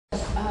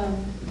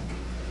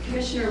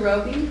Commissioner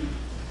Roby,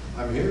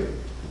 I'm here.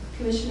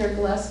 Commissioner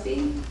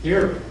Gillespie,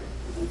 Here.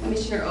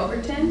 Commissioner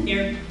Overton,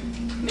 Here.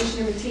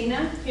 Commissioner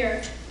Mattina,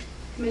 Here.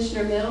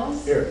 Commissioner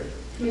Mills, Here.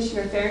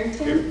 Commissioner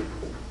Farrington.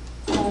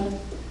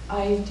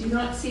 I do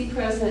not see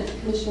present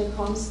Commissioner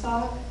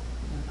Comstock,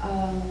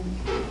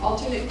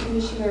 alternate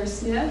Commissioner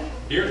Smith,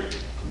 Here.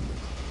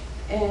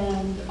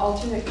 and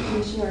alternate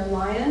Commissioner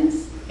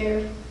Lyons.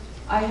 Here.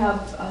 I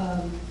have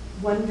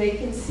one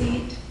vacant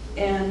seat,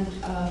 and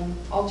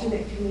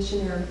alternate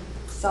Commissioner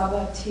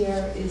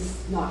Sabatier is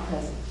not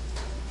present.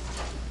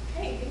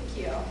 Okay, thank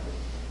you.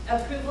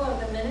 Approval of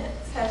the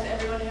minutes. Has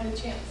everyone had a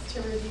chance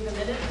to review the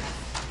minutes?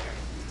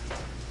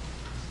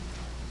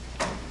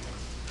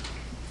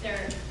 Is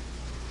there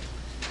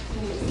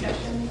any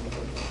discussion?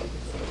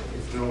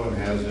 If no one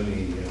has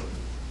any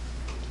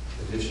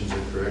additions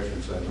or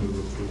corrections, I move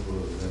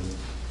approval of them.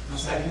 I'll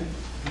second.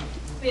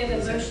 We have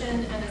a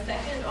motion and a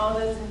second. All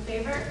those in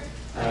favor?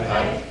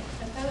 Aye.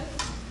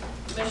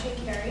 Opposed? Motion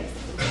carries.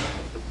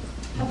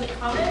 Public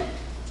comment.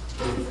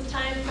 This is the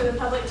time for the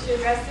public to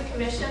address the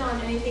commission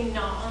on anything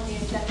not on the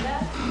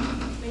agenda.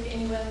 Would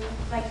anyone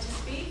like to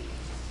speak?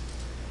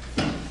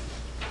 All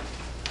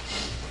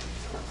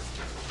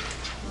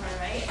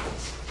right.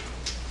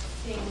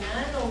 Seeing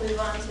none, we'll move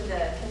on to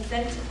the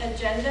consent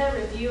agenda,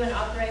 review and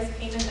authorize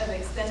payment of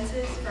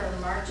expenses for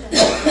March and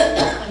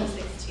April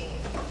 2016.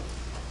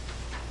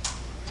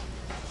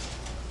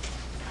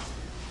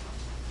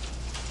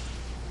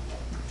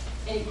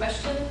 Any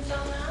questions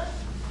on that?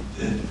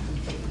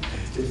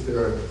 If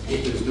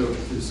there's no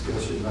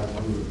discussion, I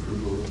move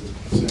approval of the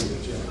consent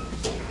agenda.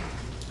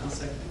 I'll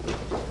second.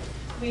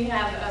 We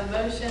have a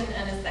motion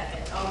and a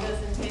second. All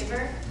those in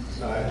favor?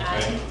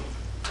 Aye.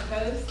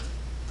 Opposed?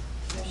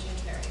 Motion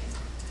carries.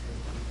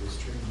 This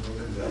train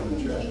moving down the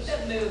Keep tracks.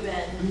 it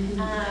moving.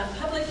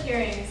 Public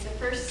hearings. The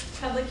first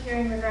public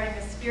hearing regarding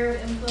the sphere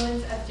of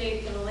influence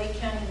update for the Lake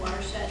County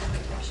Watershed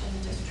Protection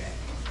District.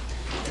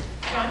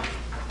 John?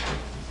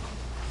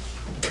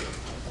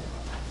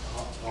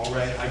 All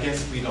right, I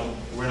guess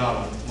we're not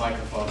on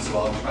microphone, so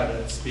I'll try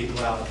to speak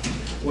loud.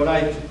 What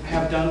I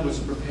have done was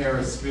prepare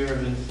a sphere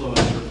of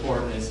influence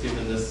report, and it's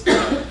given this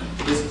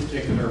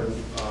particular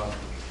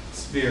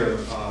sphere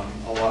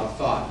a lot of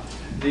thought.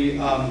 You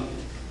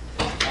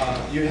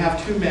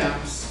have two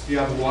maps. You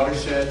have a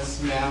watersheds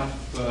map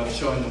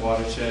showing the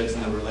watersheds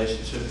and the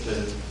relationship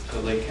to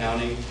Lake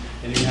County,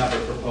 and you have a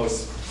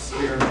proposed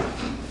sphere map.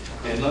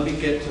 And let me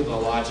get to the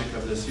logic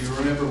of this. You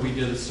remember we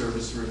did a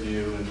service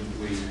review, and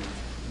we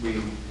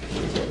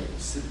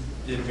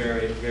did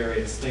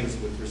various things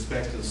with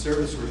respect to the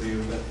service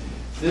review, but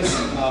this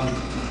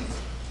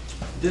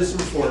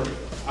report,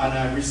 and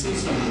I received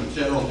some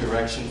general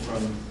direction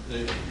from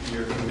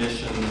your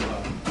commission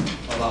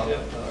about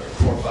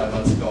 4 or 5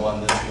 months ago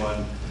on this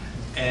one,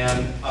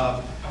 and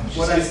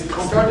what I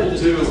started to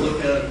do is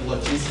look at it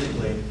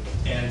logistically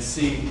and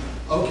see,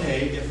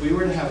 okay, if we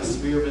were to have a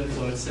sphere of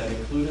influence that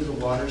included the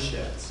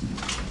watersheds,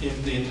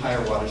 in the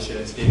entire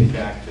watersheds dating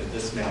back to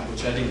this map,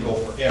 which I didn't go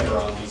forever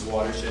on these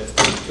watersheds,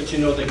 but you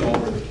know they go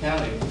over the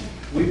county,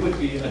 we would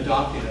be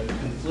adopting a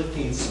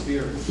conflicting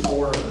sphere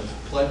for the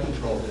flood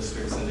control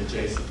districts in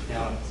adjacent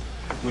counties,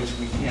 which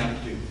we can't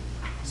do.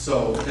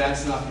 So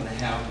that's not going to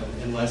happen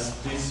unless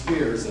these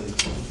spheres in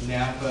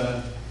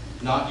Napa,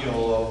 not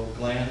Yolo,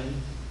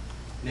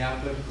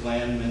 Napa,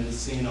 Glen,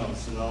 Mendocino,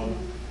 Sonoma,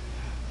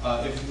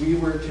 if we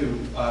were to,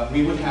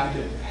 we would have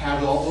to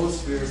have all those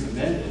spheres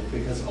amended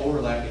because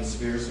overlapping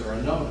spheres are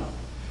a no-no.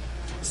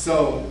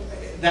 So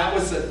that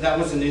was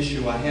an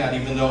issue I had,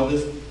 even though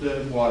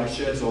the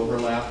watersheds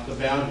overlap the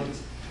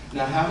boundaries.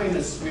 Now, having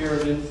a sphere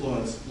of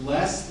influence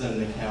less than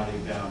the county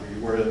boundary,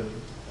 where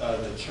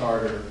the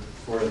charter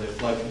for the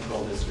flood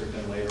control district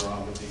and later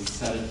on with the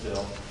Senate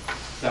bill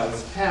that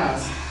was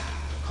passed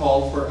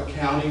called for a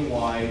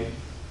county-wide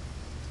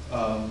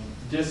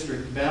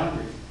district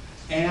boundary,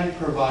 and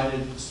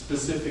provided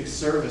specific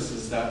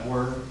services that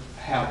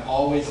have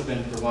always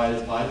been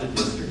provided by the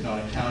district on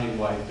a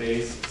county-wide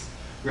basis.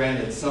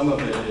 Granted, some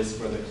of it is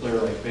for the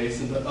Clearlake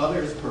Basin, but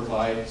others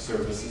provide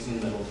services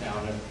in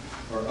Middletown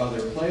or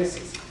other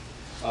places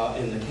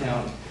in the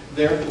county.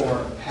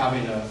 Therefore,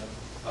 having a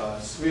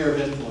sphere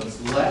of influence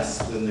less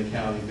than the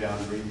county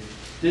boundary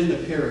didn't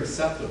appear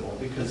acceptable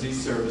because these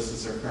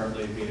services are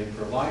currently being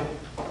provided.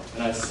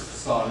 And I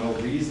saw no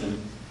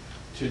reason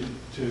to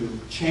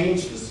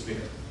change the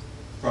sphere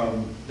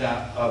from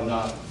that of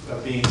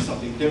being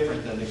something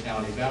different than the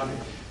county boundary.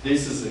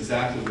 This is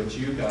exactly what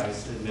you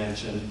guys had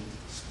mentioned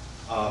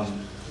 4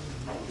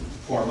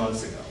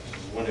 months ago,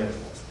 whenever it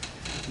was.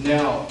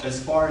 Now, as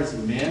far as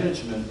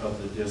management of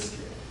the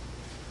district,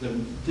 the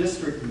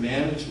district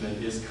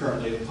management is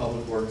currently the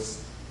Public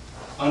Works,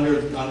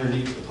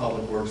 underneath the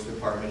Public Works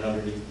Department,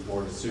 underneath the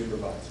Board of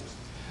Supervisors.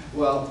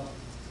 Well,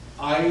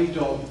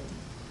 LAFCo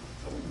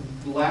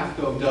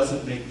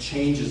doesn't make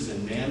changes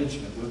in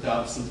management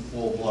without some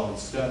full-blown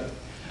study.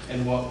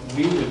 And what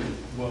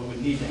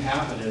would need to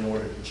happen in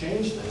order to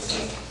change this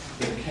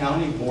the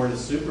county board of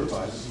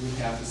supervisors would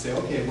have to say,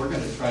 okay, we're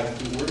going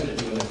to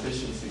do an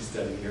efficiency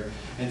study here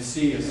and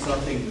see if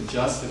something would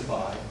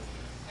justify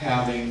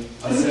having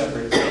a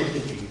separate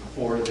entity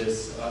for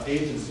this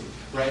agency.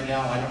 Right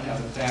now, I don't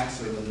have the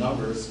facts or the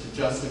numbers to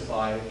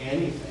justify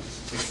anything,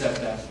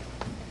 except that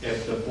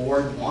if the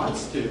board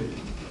wants to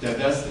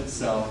divest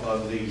itself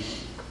of the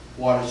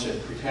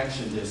Watershed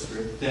Protection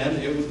District, then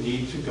it would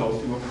need to go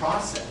through a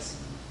process.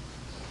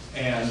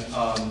 And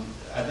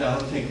I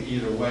don't think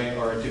either way,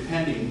 or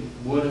depending,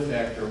 would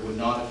affect or would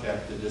not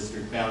affect the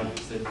district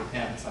boundaries. It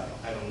depends.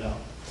 I don't know.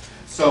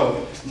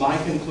 So my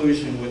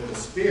conclusion with the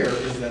sphere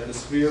is that the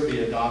sphere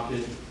be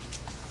adopted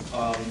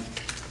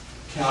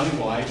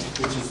countywide,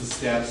 which is the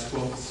status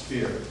quo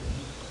sphere,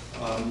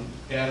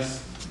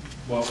 as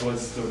what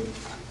was the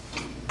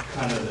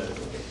kind of the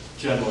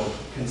general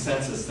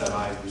consensus that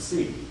I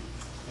received.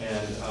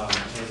 And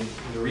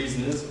the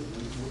reason is,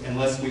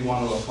 unless we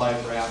want to apply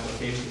for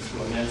applications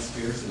to amend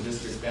spheres and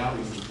district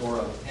boundaries in 4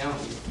 other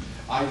counties,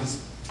 I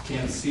just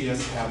can't see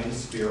us having a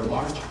sphere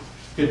larger.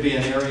 Could be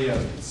an area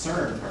of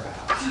concern,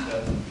 perhaps,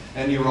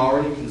 and you're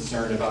already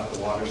concerned about the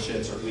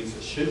watersheds, or at least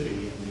it should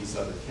be in these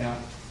other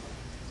counties.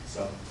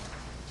 So,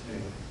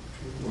 anyway.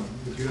 Well,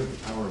 if you have the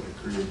power to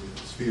create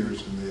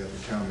spheres in the other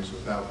counties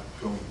without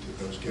going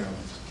to those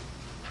counties,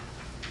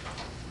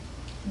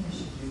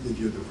 if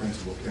you're the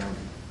principal county.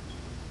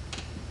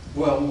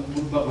 Well,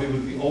 but we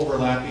would be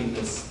overlapping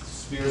the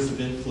spheres of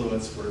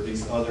influence for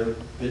these other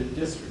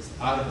districts.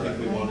 I don't think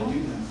we want to do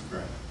that.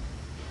 Right.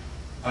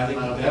 I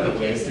think the better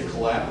way is to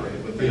collaborate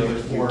with the other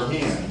 4. You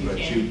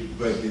can,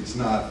 but it's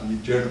not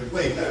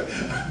generally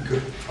a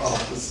good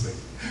policy.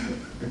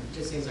 It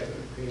just seems like it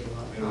would create a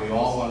lot of And we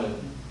all want to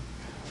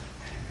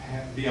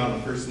be on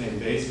a first name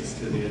basis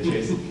to the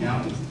adjacent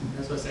counties.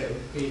 That's what I say, it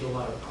would create a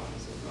lot of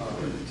problems.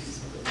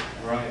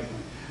 Right.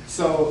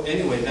 So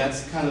anyway,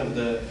 that's kind of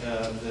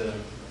the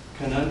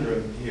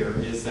conundrum here,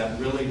 is that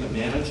really the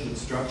management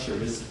structure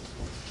is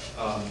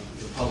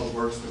the Public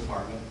Works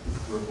Department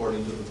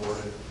reporting to the Board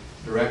of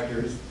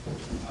Directors,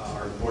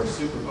 or Board of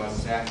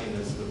Supervisors acting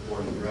as the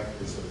Board of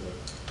Directors of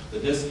the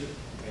district.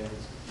 And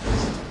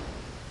that's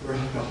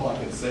really all I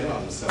can say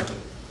on the subject.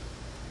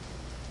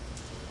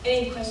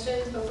 Any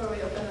questions before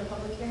we open the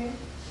public hearing?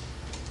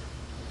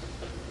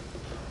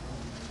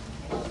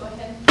 I'll go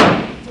ahead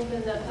and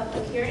open the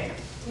public hearing.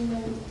 And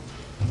then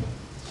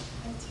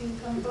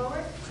to come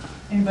forward.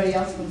 Anybody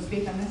else want to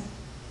speak on this?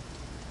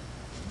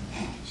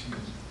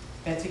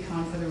 Betsy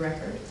Kahn for the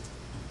record.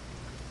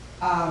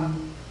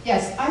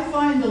 Yes, I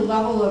find the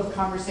level of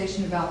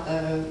conversation about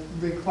the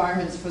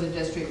requirements for the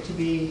district to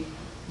be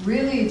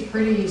really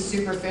pretty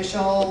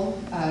superficial.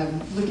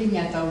 Looking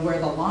at where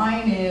the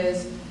line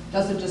is,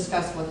 doesn't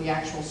discuss what the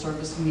actual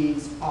service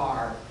needs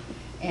are.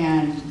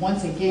 And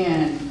once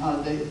again,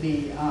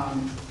 the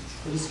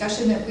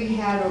discussion that we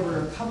had over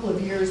a couple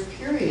of years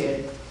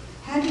period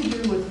had to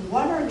do with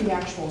what are the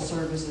actual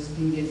services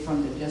needed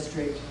from the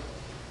district.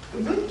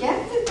 We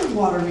get that the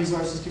Water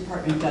Resources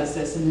Department does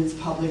this and it's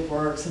public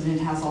works and it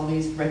has all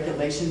these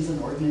regulations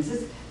and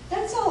ordinances.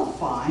 That's all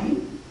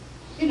fine,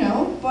 you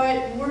know,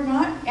 but we're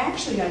not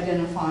actually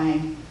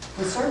identifying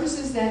the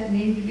services that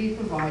need to be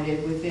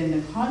provided within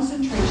the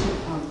concentration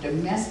of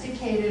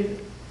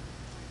domesticated,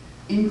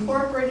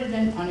 incorporated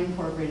and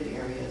unincorporated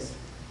areas.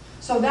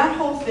 So that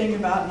whole thing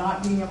about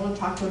not being able to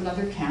talk to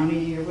another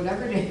county or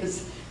whatever it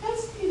is,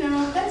 that's, you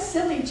know, that's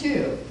silly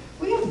too.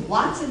 We have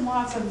lots and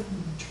lots of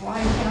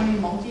tri-county,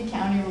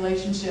 multi-county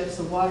relationships.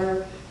 The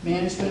water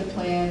management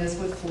plan is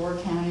with 4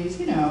 counties,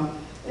 you know.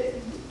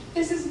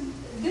 This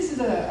is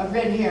a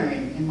red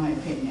herring, in my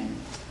opinion.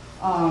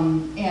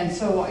 And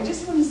so I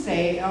just want to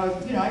say,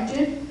 you know, I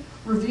did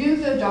review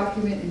the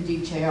document in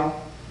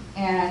detail,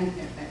 and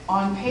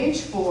on page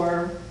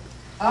 4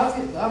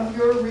 of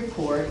your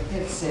report,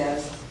 it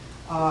says,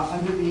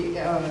 under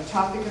the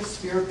topic of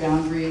sphere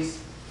boundaries,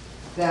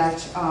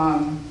 that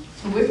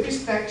with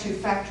respect to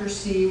factor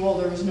C, well,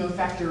 there was no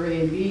factor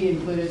A and B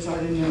included, so I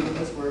didn't know what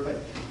those were, but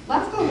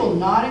LAFCo will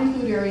not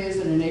include areas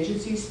in an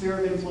agency's sphere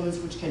of influence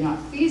which cannot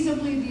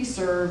feasibly be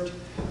served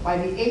by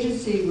the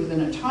agency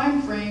within a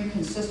time frame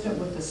consistent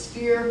with the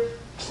sphere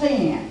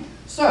plan.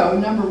 So,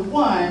 number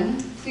 1,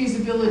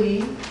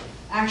 feasibility,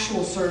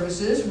 actual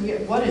services.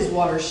 What is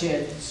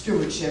watershed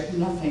stewardship?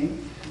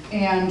 Nothing.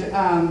 And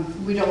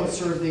we don't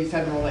serve the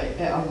federal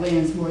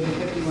lands more than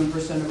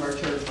 51% of our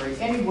territory.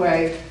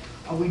 Anyway,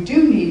 we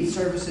do need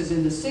services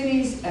in the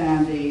cities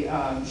and the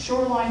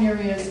shoreline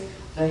areas,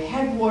 the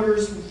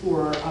headwaters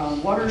for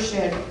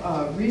watershed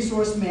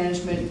resource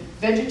management,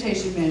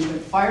 vegetation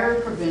management,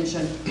 fire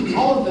prevention,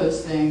 all of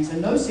those things.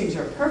 And those things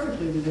are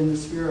perfectly within the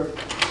sphere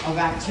of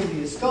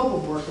activity, the scope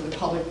of work of the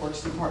Public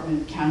Works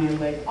Department, County of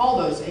Lake, all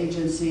those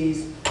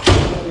agencies.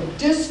 But the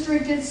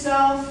district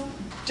itself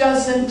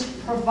doesn't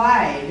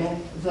provide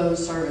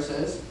those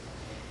services.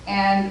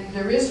 And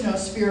there is no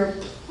sphere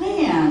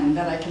plan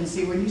that I can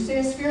see. When you say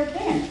a sphere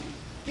plan,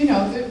 you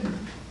know,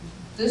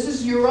 this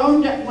is your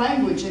own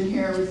language in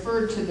here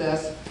referred to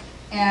this.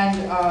 And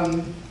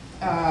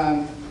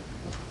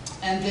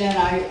then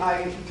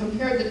I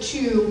compared the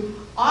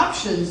 2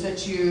 options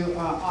that you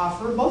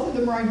offer, both of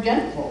them are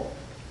identical,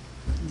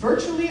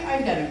 virtually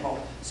identical.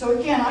 So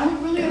again, I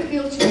would really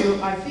appeal to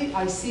you.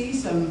 I see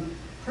some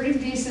pretty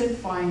decent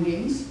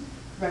findings,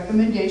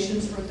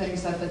 recommendations for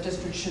things that the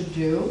district should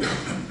do.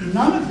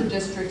 None of the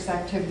district's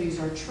activities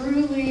are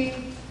truly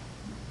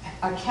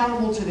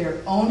accountable to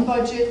their own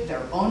budget,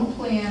 their own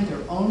plan,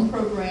 their own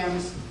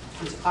programs.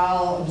 It's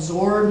all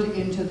absorbed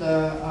into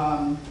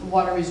the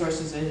water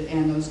resources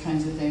and those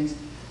kinds of things.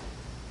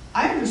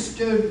 I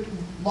understood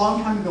a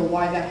long time ago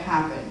why that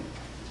happened.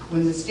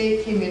 When the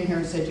state came in here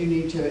and said you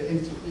need to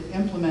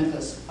implement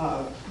this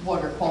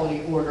water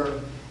quality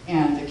order,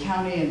 and the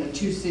county and the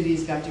two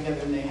cities got together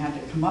and they had to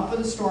come up with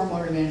a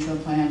stormwater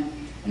management plan,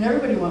 and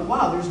everybody went,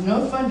 wow, there's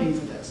no funding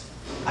for this.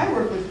 I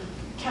work with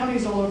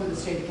counties all over the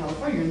state of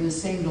California in the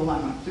same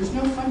dilemma. There's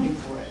no funding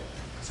for it.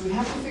 So we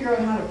have to figure out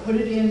how to put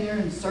it in there,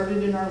 insert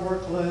it in our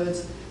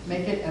workloads,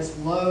 make it as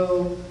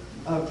low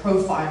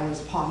profile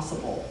as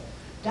possible.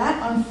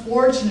 That,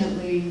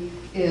 unfortunately,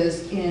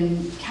 is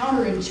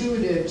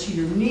counterintuitive to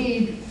your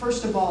need,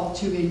 first of all,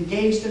 to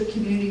engage the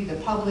community, the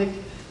public,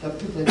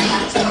 the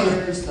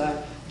taxpayers,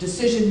 the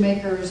decision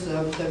makers,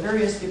 the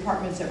various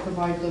departments that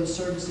provide those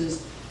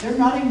services. They're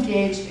not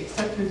engaged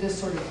except through this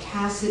sort of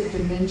tacit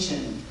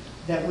dimension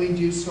that we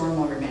do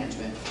stormwater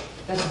management.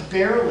 That's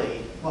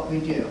barely what we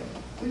do.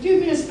 We do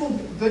municipal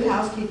good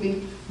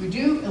housekeeping. We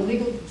do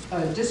illegal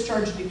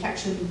discharge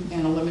detection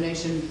and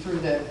elimination through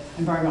the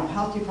environmental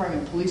health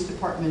department, police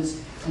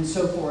departments, and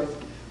so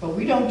forth. But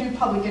we don't do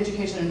public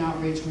education and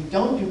outreach. We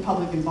don't do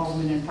public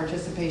involvement and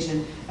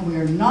participation, and we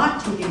are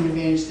not taking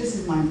advantage. This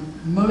is my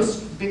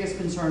biggest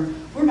concern.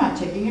 We're not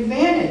taking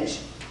advantage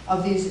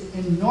of these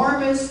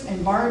enormous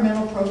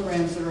environmental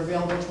programs that are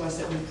available to us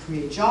that would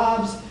create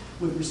jobs,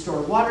 would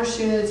restore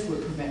watersheds,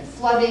 would prevent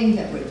flooding,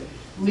 that would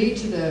lead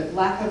to the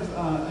lack of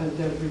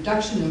the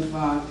reduction of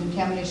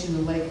contamination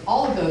in the lake.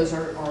 All of those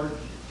are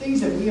things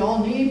that we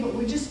all need, but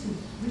we just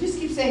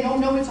keep saying, oh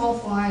no, it's all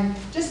fine.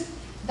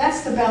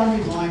 That's the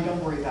boundary line,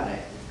 don't worry about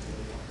it.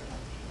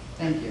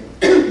 Thank you.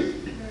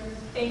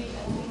 Thank you.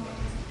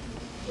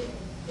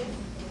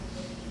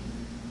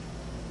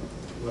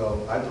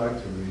 Well, I'd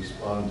like to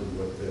respond to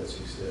what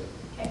Betsy said.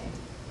 Okay.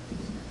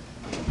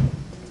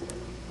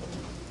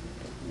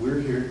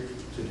 We're here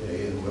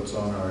today, and what's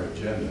on our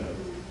agenda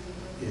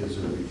is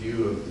a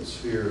review of the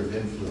sphere of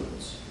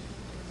influence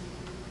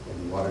of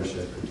the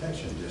Watershed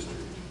Protection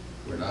District.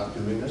 We're not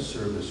doing a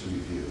service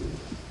review.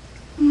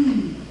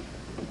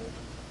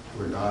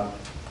 We're not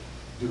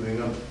doing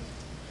a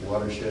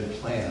watershed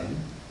plan.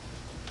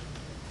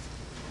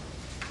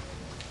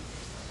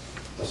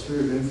 A sphere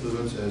of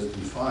influence as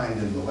defined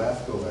in the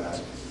LAFCo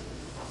Act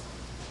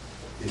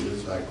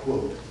is, I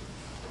quote,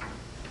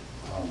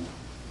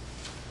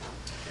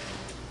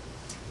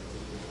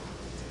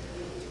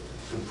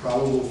 the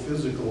probable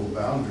physical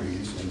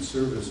boundaries and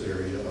service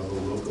area of a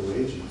local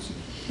agency.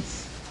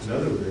 In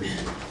other words,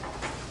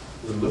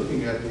 we're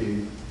looking at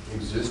the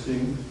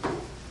existing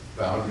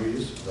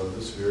boundaries of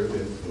the sphere of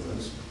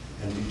influence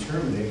and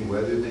determining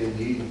whether they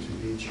need to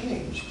be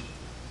changed,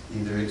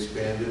 either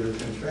expanded or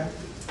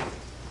contracted.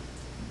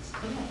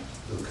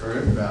 The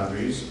current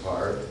boundaries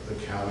are the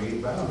county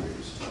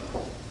boundaries.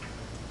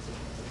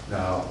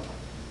 Now,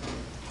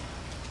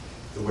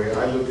 the way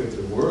I look at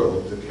the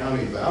world, the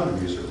county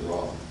boundaries are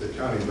wrong. The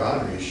county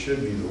boundaries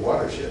should be the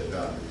watershed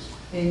boundaries.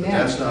 Amen. But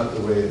that's not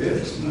the way it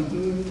is.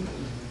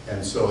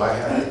 And so I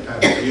have to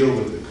kind of deal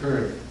with the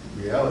current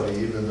reality,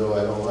 even though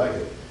I don't like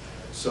it.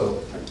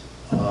 So,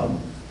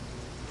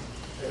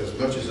 as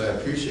much as I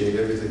appreciate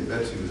everything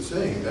Betsy was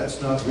saying, that's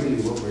not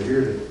really what we're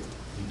here to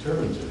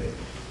determine today.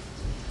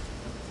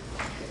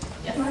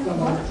 Yes.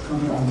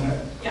 Comment on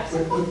that. Yes.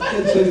 What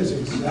Ted said is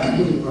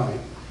exactly right.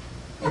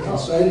 I can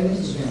cite an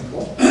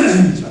example,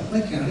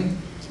 Clearlake County,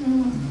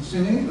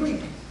 Clearlake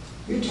Creek.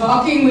 You're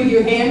talking with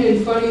your hand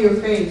in front of your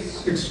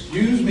face.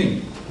 Excuse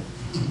me.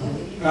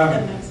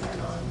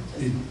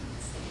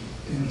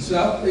 In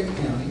South Lake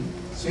County,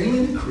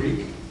 Clearlake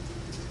Creek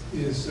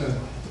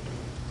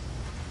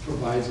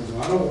provides a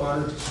lot of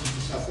water to some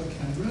South Lake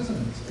County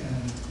residents,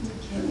 and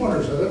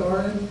headwaters of it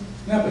are in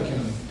Napa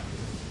County.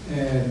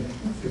 And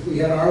if we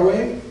had our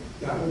way,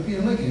 that would be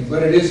in Lincoln,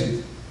 but it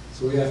isn't.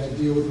 So we have to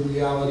deal with the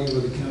reality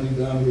where the county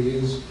boundary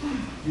is.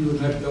 You and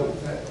I have dealt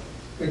with that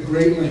at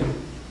great length.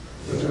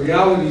 But the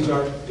realities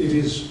are, it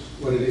is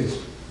what it is.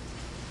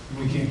 And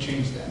we can't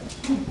change that.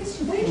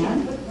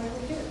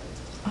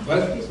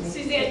 What?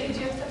 Suzanne, did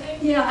you have something?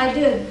 Yeah, I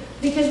did.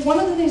 Because one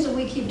of the things that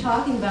we keep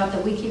talking about,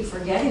 that we keep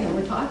forgetting that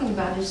we're talking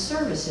about, is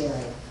service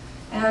area.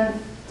 And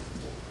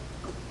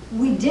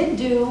we did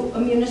do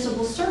a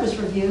municipal service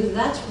review.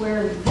 That's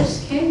where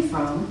this came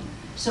from.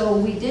 So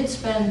we did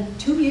spend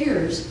 2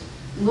 years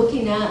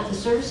looking at the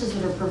services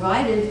that are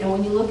provided. And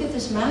when you look at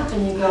this map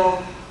and you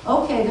go,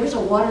 okay, there's a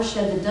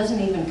watershed that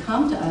doesn't even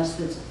come to us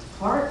that's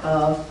part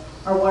of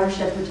our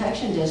Watershed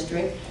Protection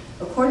District.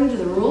 According to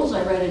the rules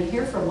I read in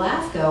here for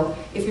LAFCo,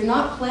 if you're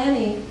not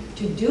planning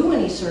to do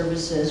any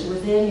services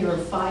within your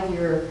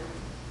 5-year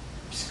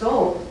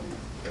scope,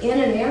 in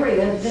an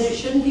area, then it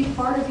shouldn't be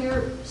part of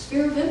your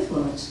sphere of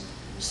influence.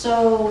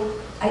 So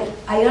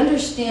I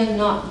understand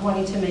not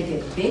wanting to make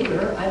it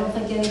bigger. I don't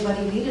think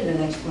anybody needed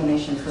an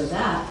explanation for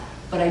that.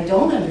 But I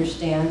don't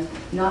understand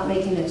not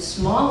making it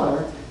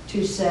smaller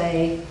to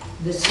say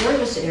the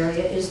service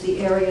area is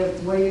the area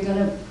where you're going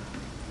to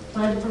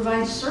plan to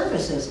provide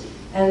services.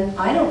 And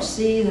I don't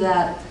see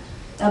that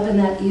up in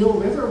that Eel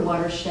River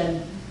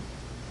watershed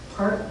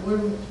part,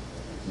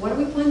 what are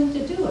we planning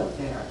to do up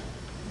there?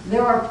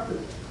 There are,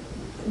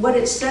 what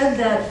it said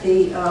that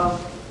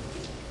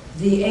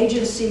the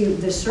agency,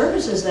 the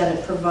services that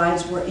it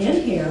provides were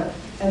in here,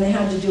 and they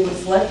had to do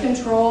with flood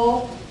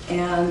control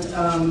and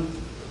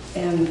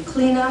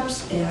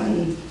cleanups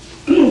and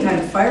kind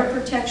of fire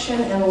protection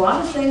and a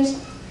lot of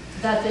things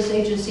that this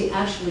agency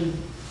actually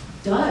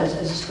does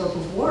as a scope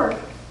of work,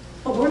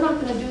 but we're not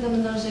going to do them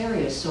in those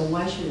areas. So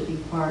why should it be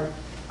part,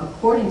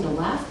 according to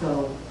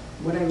LAFCo,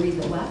 what I read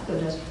that LAFCo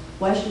does,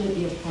 why should it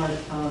be a part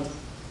of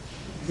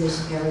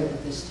this area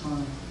at this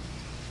time?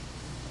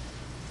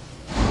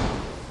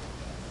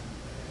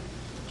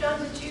 John,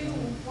 did you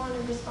want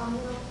to respond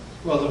to that?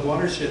 Well, the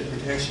Watershed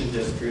Protection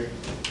District,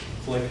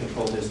 Flood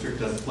Control District,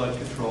 does flood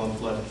control and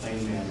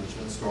floodplain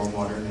management,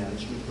 stormwater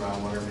management,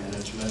 groundwater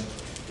management.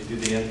 They do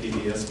the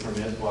NPDES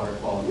permit, water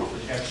quality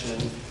protection,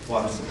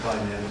 water supply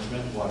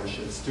management,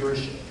 watershed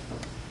stewardship.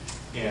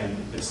 And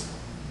this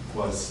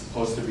was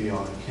supposed to be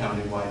on a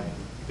countywide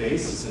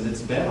basis, and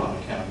it's been on a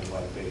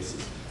countywide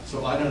basis.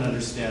 So I don't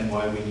understand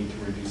why we need to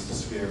reduce the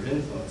sphere of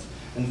influence.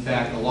 In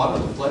fact, a lot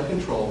of the flood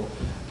control,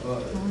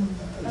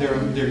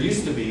 there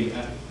used to be,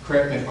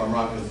 correct me if I'm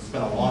wrong, because it's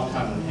been a long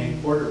time when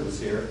Hank Porter was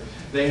here,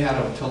 they had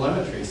a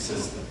telemetry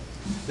system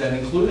that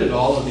included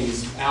all of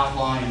these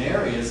outlying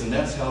areas, and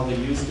that's how they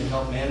used to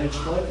help manage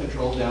flood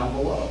control down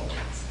below.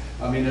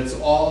 I mean, it's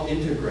all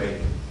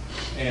integrated.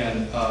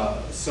 And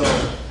so,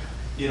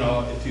 you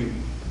know, if you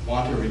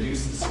want to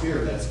reduce the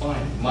sphere, that's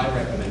fine. My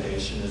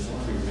recommendation is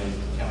that we remain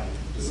the county,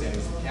 the same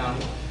as the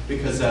county,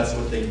 because that's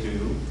what they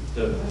do,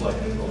 the flood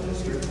control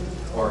district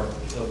or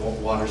the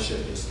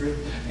watershed district.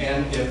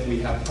 And if we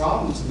have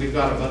problems, we've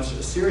got a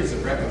series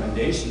of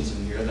recommendations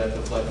in here that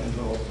the flood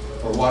control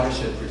or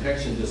watershed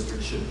protection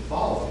district should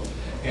follow.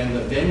 And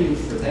the venue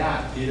for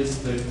that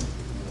is the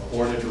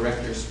board of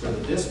directors for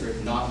the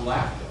district, not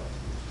LAFCo.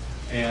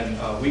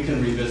 And we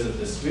can revisit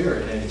the sphere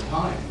at any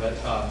time, but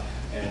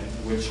and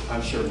which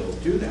I'm sure we'll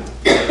do that.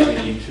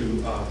 We need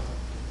to,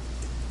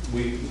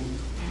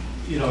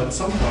 you know, at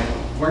some point,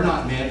 we're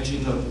not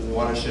managing the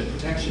watershed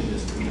protection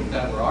district. If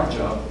that were our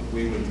job,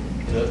 we would,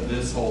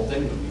 this whole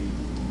thing would be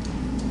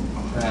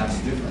perhaps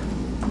different.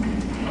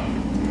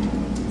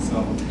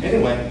 So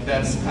anyway,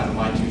 that's kind of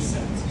my 2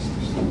 cents.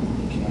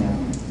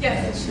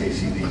 Yes.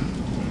 Stacy,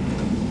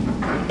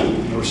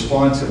 in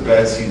response to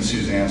Betsy and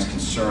Suzanne's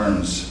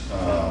concerns,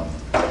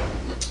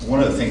 one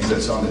of the things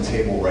that's on the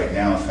table right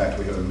now, in fact,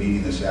 we have a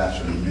meeting this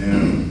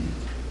afternoon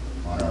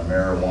on our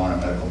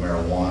medical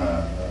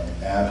marijuana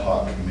ad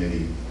hoc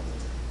committee,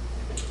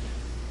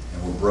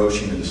 and we're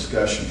broaching a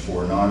discussion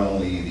for not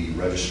only the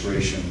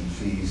registration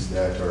fees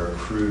that are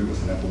accrued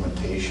with an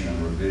implementation and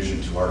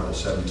revision to Article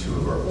 7.2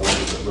 of our order,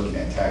 but looking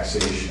at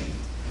taxation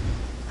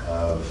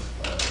of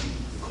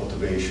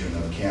cultivation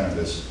of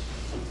cannabis.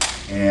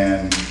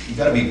 And you've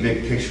got to be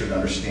big picture to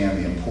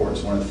understand the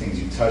importance. One of the things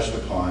you touched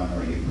upon,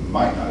 or you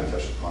might not have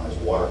touched upon, is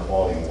water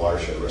quality and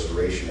watershed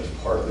restoration as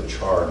part of the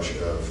charge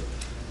of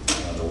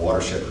the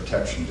Watershed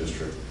Protection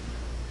District.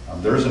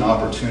 There's an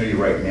opportunity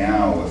right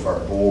now, if our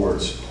board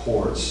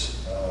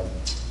supports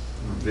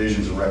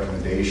revisions and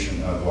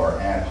recommendation of our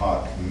ad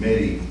hoc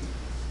committee,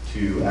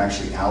 to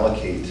actually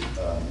allocate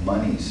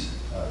monies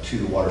to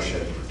the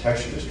Watershed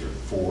Protection District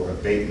for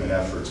abatement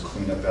efforts,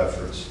 cleanup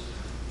efforts,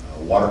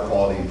 water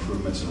quality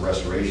improvements and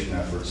restoration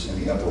efforts in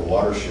the upper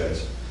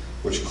watersheds,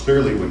 which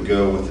clearly would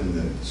go within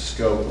the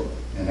scope,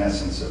 in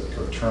essence, of the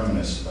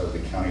coterminous of the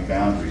county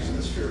boundaries in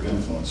the sphere of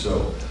influence.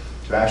 So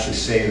to actually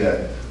say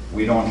that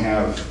we don't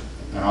have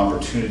an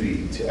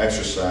opportunity to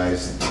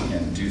exercise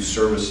and do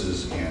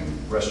services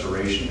and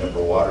restoration in the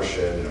upper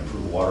watershed and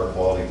improve water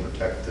quality and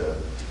protect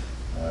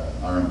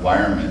our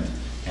environment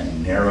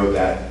and narrow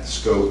that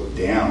scope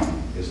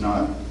down is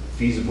not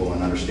feasible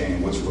in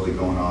understanding what's really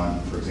going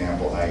on, for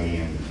example, i.e.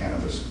 in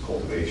cannabis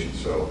cultivation.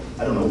 So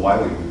I don't know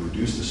why we would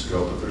reduce the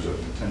scope if there's a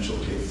potential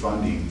to get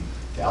funding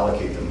to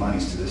allocate the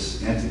monies to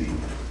this entity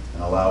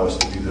and allow us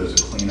to do those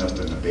cleanup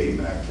and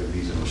abatement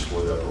activities and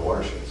restore the upper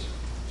watersheds.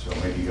 So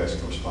maybe you guys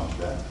can respond to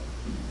that.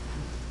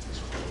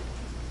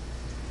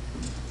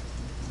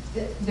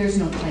 There's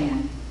no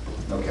plan.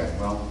 Okay,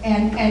 well.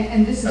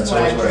 And this is That's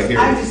what always what I hear.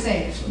 I'm just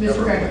saying, So Mr.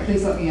 never Greger, mind.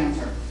 please let me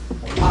answer.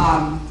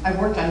 I've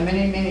worked on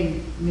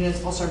many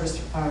municipal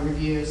service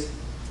reviews.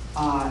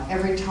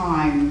 Every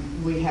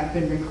time we have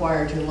been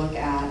required to look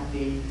at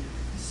the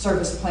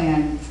service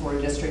plan for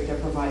a district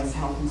that provides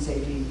health and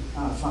safety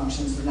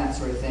functions and that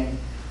sort of thing.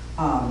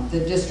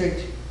 The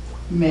district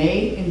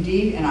may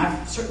indeed, and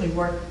I've certainly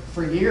worked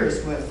for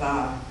years with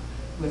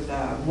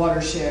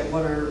Watershed,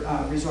 Water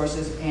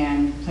Resources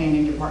and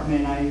Planning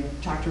Department. I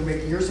talked to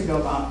Rick years ago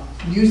about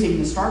using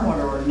the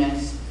stormwater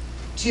ordinance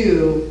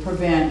to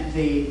prevent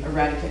to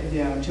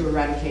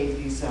eradicate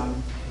these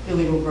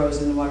illegal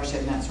grows in the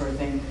watershed and that sort of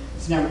thing.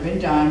 It's never been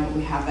done, but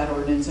we have that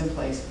ordinance in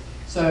place.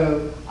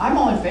 So I'm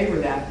all in favor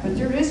of that, but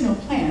there is no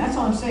plan. That's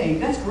all I'm saying.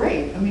 That's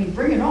great. I mean,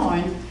 bring it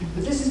on.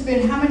 But this has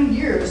been how many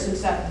years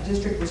since that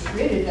district was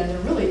created, and there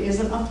really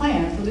isn't a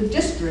plan for the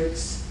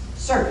district's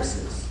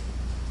services.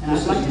 And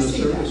I'd like to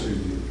see that.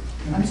 Review.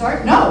 I'm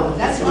sorry? No,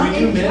 that's not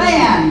a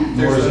plan.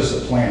 Nor is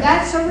this a plan.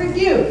 That's a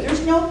review.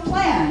 There's no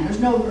plan. There's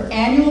no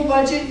annual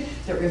budget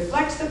that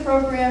reflects the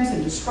programs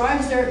and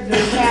describes their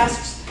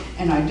tasks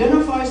and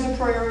identifies the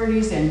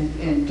priorities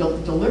and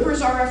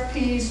delivers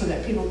RFPs so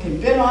that people can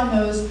bid on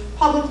those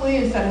publicly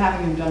instead of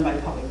having them done by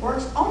Public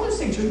Works. All those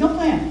things. There's no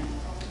plan.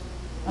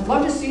 I'd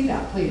love to see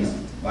that, please.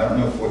 I don't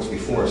know if what's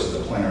before us is a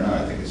plan or not.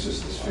 I think it's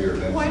just the sphere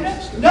of Why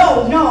influence.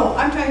 not? No,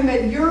 I'm talking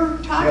about, you're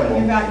talking Yeah,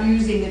 well- about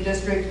using the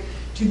district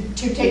to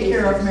take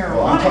care of marijuana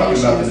Well, I'm talking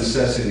about the issues.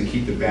 necessity to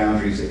keep the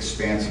boundaries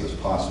expansive as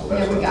possible.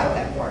 That's Yeah, what we I'm got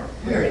talking that about. part.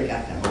 We already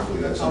got that.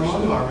 Hopefully that's Among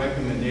understood. our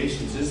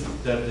recommendations is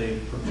that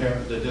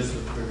the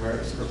district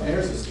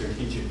prepares a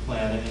strategic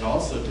plan and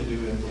also to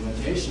do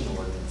implementation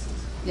ordinances.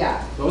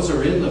 Yeah. Those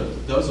are in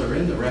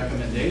the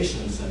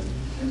recommendations, It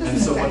and doesn't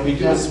so when we affect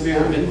do a the sphere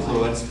of boundary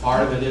influence,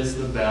 part of it is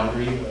the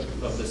boundary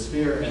of the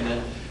sphere, and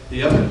then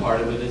the other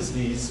part of it is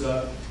these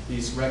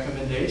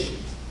recommendations.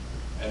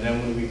 And then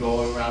when we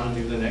go around and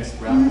do the next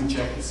round, we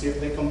check to see if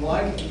they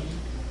comply with them.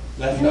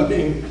 That's not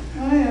being,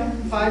 Oh, yeah,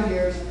 5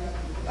 years.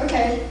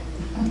 Okay.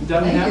 it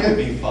doesn't Thank have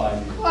to you. be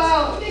 5 years.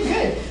 Well, okay,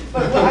 good.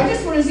 But well, I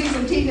just want to see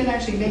some teeth in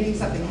actually making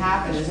something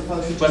happen as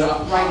opposed to But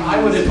just writing.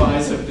 I would things.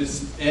 advise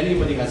if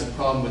anybody has a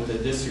problem with the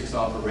district's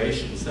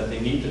operations, that they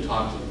need to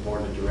talk to the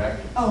board of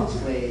directors. Oh,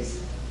 please.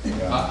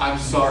 Yeah. I'm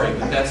sorry,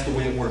 but that's the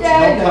way it works. Yeah,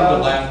 I Don't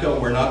come to know.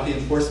 LAFCo, we're not the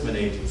enforcement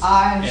agency.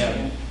 I understand.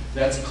 And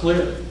that's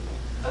clear.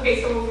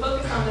 Okay, so we'll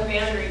focus on the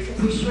boundaries. If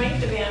we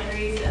shrank the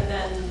boundaries and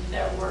then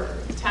there were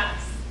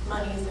tax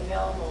monies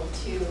available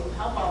to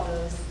help all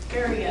those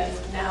areas,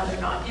 now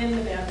they're not in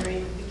the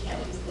boundary, we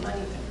can't use the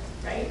money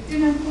there, right?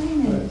 You're not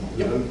putting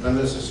it.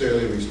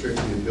 Unnecessarily restrict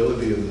the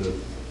ability of the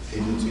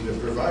agency to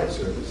provide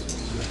services.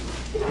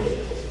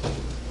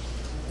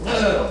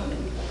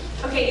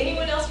 Okay,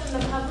 anyone else from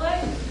the public?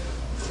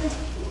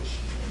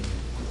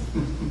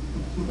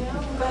 No,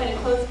 we'll go ahead and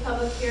close the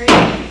public hearing,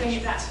 bring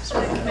it back to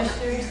the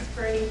commissioners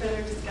for any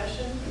further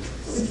discussion.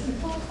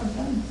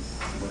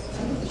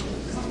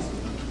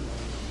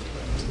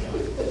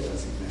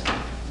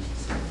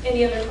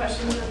 Any other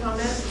questions or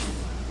comments?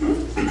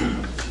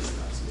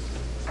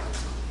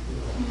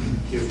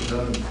 If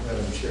none,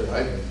 Madam Chair,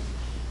 I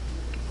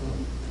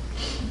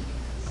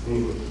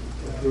move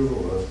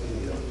approval of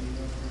the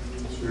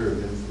sphere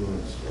of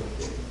influence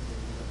update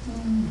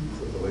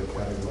for the Lake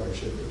County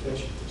Watershed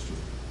Protection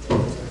District.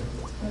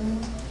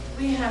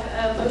 We have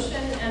a motion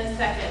and a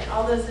second.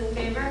 All those in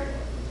favor?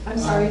 I'm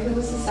sorry, who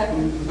was the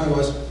second? I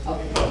was.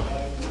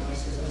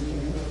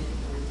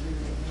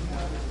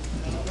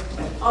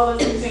 All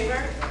those in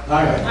favor?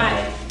 Aye.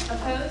 Aye.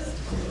 Opposed?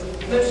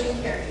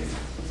 Motion carries.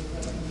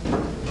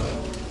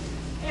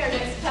 Okay, our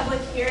next public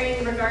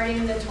hearing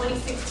regarding the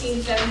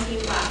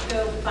 2016-17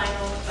 LAFCo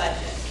final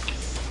budget.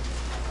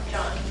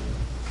 John.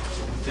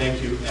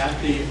 Thank you.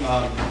 At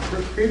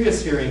the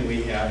previous hearing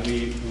we had,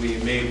 we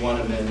made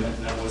one amendment,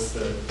 and that was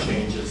the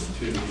changes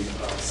to the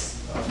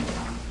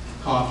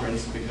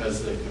conference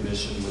because the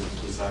commission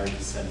would desire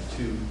to send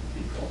 2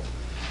 people.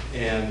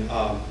 And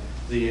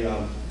the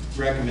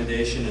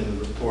recommendation in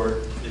the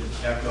report, it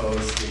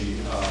echoes the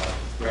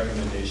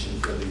recommendation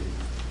for the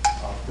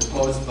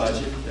proposed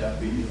budget that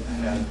we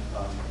had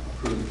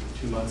approved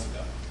 2 months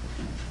ago.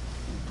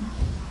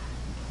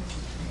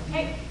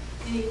 Okay,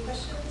 any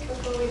questions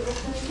before we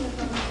open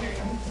the public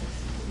hearing?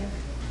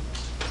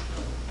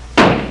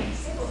 Okay,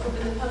 we'll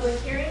open the public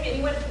hearing.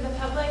 Anyone from the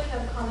public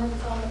have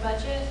comments on the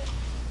budget?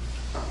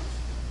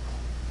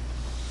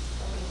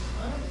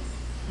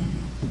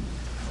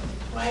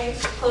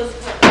 Twice, close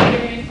the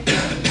public hearing.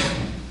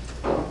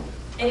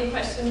 Any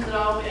questions at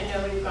all? I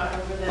know we've gone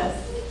over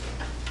this.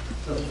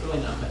 So there's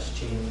really not much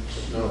change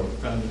No.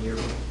 from the year,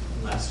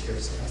 from last year,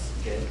 so that's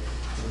good.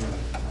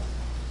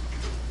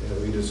 Yeah,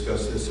 we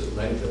discussed this at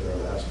length at our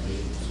last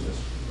meeting.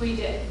 We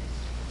did.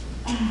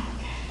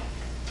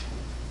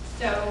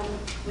 So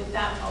with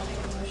that, I'll make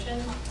a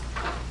motion.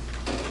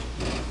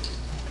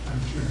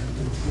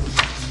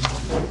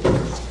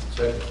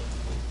 Second.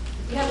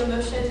 We have a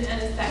motion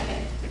and a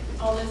second.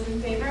 All those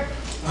in favor?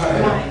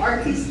 Aye.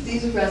 Aren't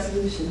these are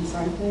resolutions,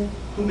 aren't they?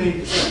 Who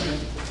made the second?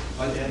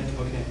 Ed,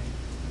 okay.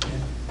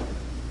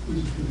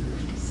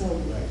 So,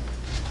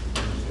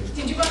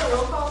 Did you want a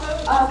roll call vote?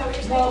 Is that what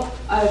you're saying? well,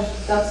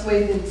 that's the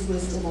way it's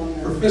listed on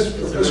For there.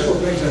 fiscal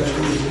things,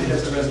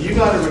 actually. You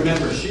got to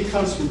remember, she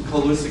comes from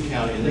Colusa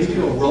County, and they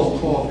do a roll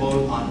call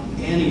vote on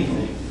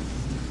anything.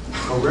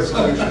 For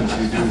resolutions,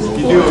 you do roll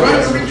You call. do a Trying to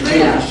resolution, reclaim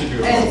you Yeah, should do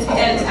a roll call.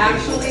 and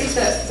actually,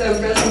 the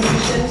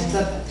resolutions,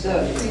 the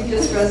the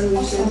previous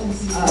resolution,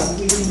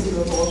 we didn't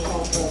do a roll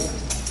call vote.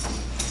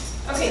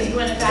 Okay, you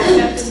want to back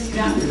up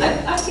and do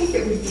that? I think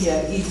it would be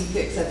an easy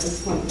fix at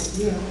this point.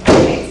 Yeah.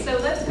 Okay, so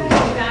let's go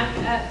back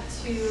up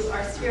to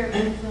our sphere of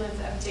influence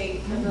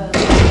update for the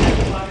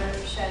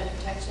Watershed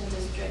Protection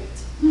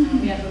District.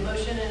 We have a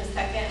motion and a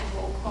second.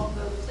 Roll call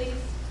vote, please.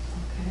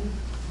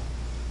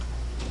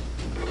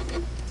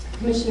 Okay.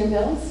 Commissioner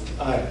Mills?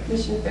 Aye.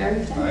 Commissioner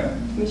Barrington? Aye.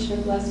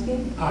 Commissioner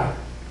Gillespie? Aye.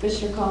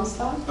 Commissioner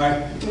Comstock?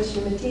 Aye.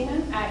 Commissioner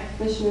Medina? Aye.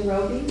 Commissioner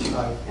Roby?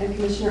 Aye. And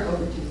Commissioner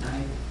Overton?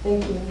 Aye.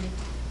 Thank you.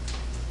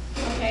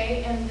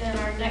 Okay, and then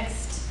our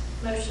next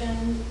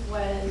motion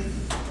was,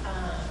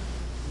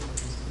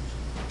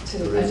 To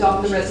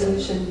adopt the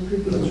resolution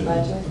approving the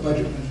budget. The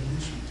budget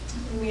resolution.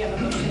 we have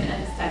a motion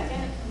and a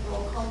second.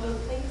 Roll call vote,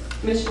 please.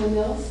 Commissioner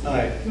Mills?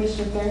 Aye.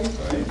 Commissioner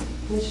Barrington?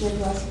 Commissioner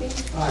Gillespie?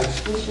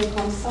 Aye. Commissioner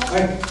Comstock?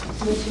 Aye.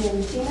 Commissioner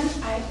Medina?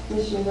 Aye.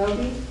 Commissioner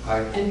Roby? Aye.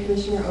 And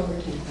Commissioner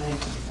Overton?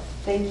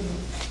 Thank you.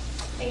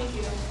 Thank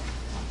you.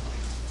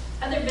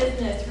 Other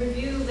business,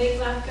 review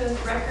LAFCo's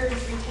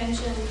records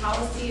retention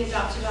policy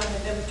adopted on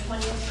November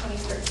 20th,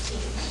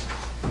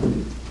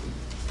 2013.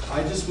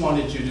 I just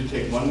wanted you to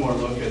take one more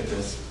look at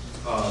this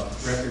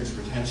records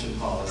retention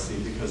policy,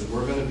 because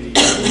we're going to be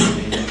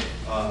implementing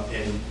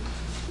in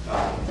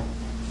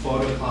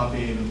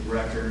photocopying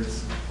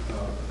records,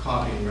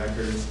 copying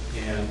records,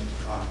 and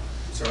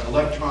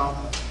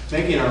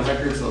making our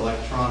records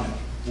electronic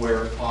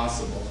where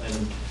possible,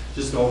 and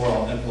just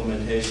overall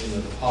implementation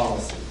of the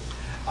policy.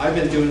 I've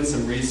been doing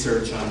some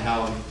research on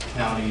how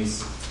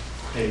counties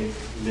take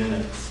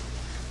minutes,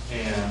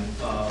 and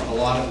a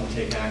lot of them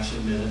take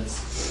action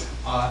minutes.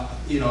 I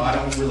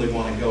don't really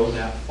want to go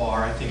that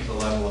far. I think the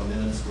level of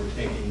minutes we're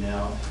taking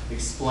now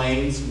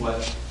explains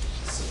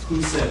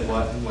who said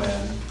what and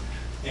when,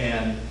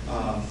 and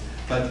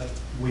but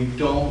we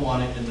don't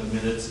want it in the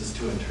minutes is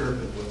to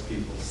interpret what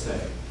people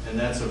say, and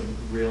that's a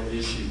real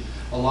issue.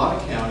 A lot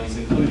of counties,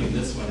 including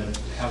this one,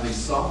 have these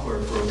software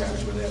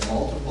programs where they have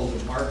multiple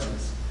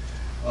departments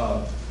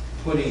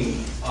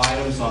putting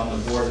items on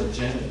the board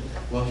agenda.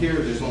 Well, here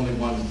there's only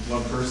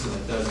one person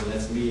that does it, and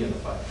that's me,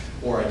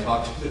 or I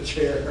talk to the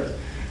chair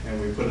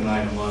and we put an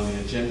item on the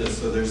agenda,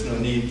 so there's no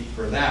need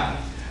for that.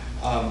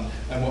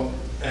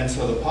 And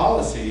so the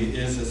policy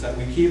is that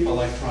we keep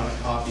electronic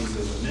copies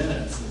of the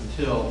minutes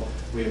until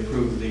we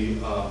approve the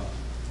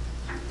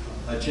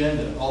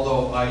agenda.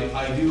 Although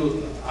I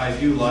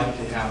do like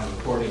to have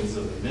recordings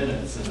of the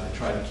minutes, and I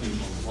try to keep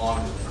them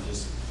longer than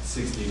just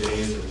 60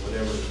 days or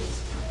whatever it is.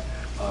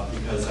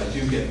 Because I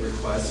do get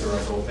requests or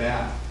I go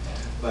back.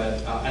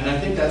 But, and I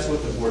think that's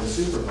what the Board of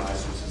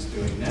Supervisors is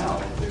doing now.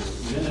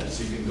 With their minutes,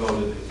 you can go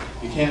to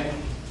you can't,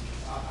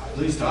 at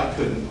least I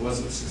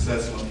wasn't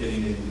successful in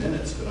getting any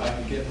minutes, but I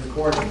could get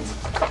recordings.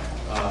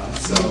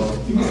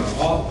 You get a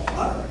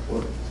lot of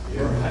recordings.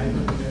 Yeah,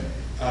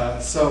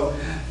 right. So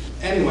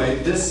anyway,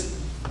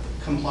 this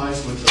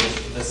complies with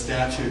the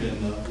statute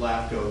in the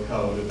LAFCo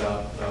code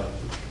about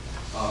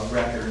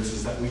records,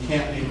 is that we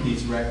can't make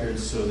these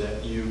records so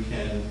that you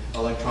can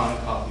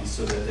electronic copies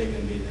so that they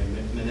can be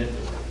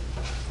manipulated.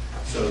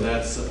 So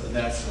that's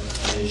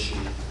an issue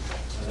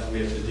that we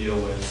have to deal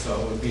with. So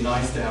it would be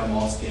nice to have them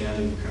all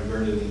scanned and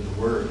converted into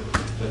Word,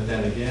 but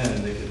then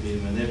again, they could be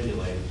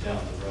manipulated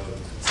down the road.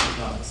 It's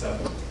not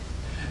acceptable.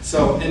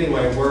 So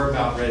anyway, we're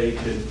about ready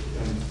to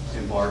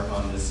embark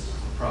on this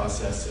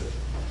process of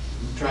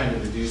trying to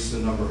reduce the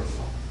number of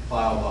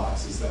file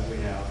boxes that we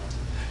have.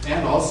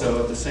 And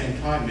also, at the same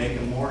time, make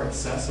them more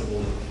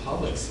accessible to the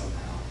public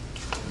somehow.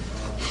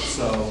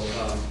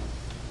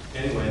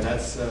 Anyway,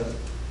 that's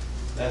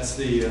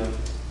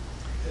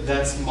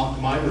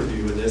my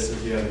review of this.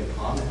 If you have any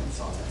comments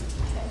on it.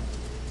 Okay.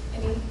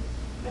 Any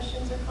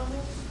questions or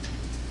comments?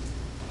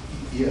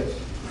 Yes.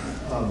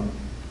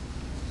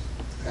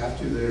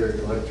 After they're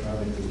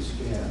electronically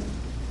scanned,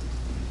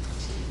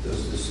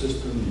 does the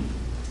system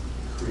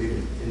create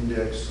an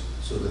index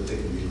so that they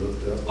can be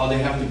looked up? Oh, they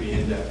have to be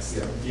indexed.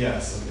 Yeah.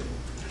 Yes.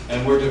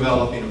 And we're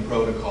developing a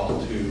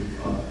protocol to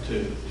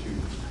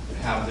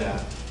have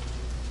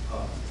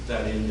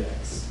that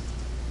index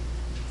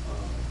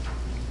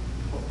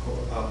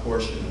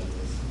portion of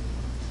this.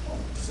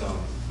 So.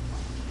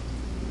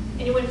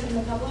 Anyone from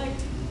the public?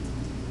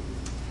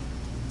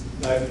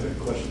 I have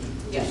a question.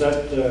 Yes. Is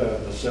that the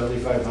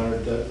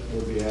 $7,500 that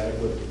would be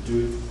adequate to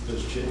do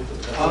this change?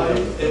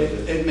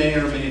 It may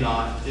or may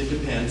not. It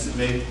depends. It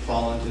may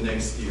fall into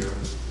next year.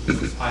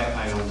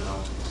 I don't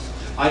know.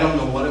 I don't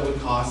know what it would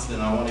cost,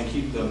 and I want to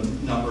keep the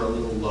number a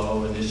little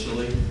low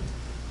initially.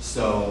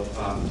 So,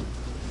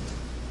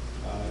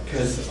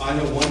 because I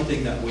know one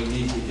thing that we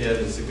need to get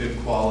is a good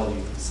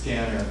quality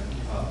scanner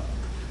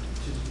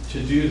to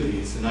do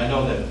these, and I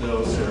know that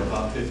those are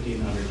about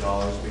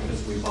 $1,500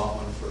 because we bought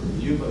one for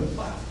you, but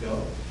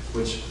LAFCo,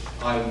 which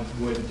I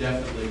would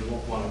definitely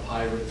want to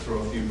pirate, throw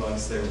a few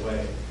bucks their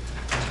way.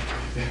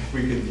 If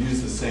we could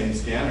use the same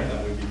scanner,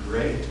 that would be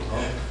great.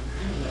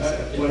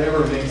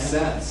 Whatever makes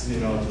sense,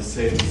 to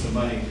save some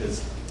money,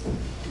 because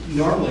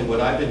normally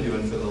what I've been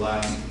doing for the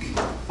last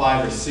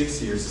 5 or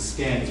 6 years of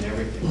scanning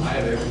everything. I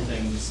have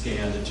everything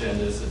scanned,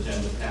 agendas,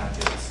 agenda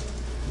packets,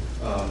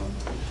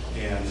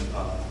 and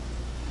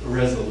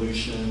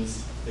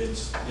resolutions.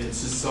 It's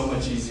just so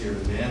much easier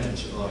to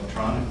manage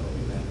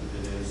electronically than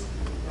it is.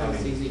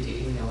 It's easy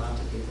to email out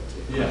to people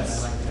too.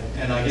 Yes, I like that.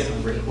 and I get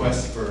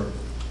requests for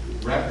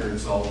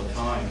records all the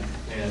time,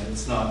 and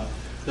it's not,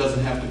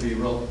 doesn't have to be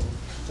real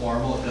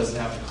formal, it doesn't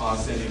have to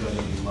cost anybody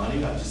any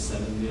money, I just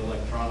send them the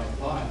electronic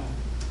file.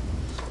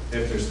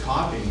 If there's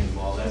copying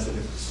involved, that's a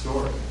different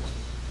story.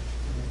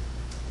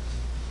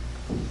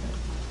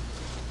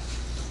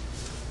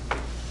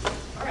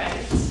 All right.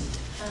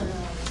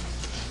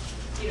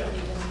 You don't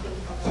need anything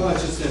from Well,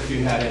 it's just if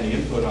you had any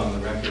input on the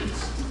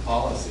records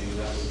policy,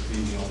 that would be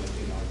the only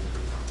thing I would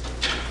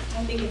do.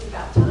 I think it's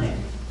about time.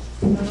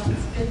 So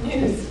that's good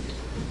news.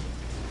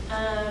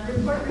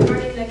 Report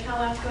regarding the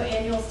LAFCo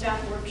annual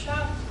staff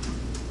workshop.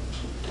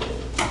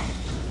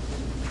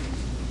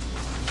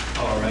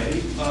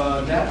 Alrighty,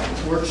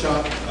 that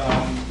workshop,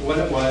 what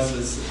it was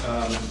is,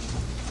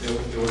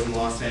 it was in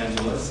Los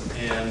Angeles,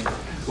 and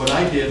what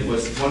I did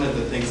was, one of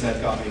the things that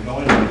got me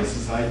going on this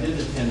is I did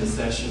attend a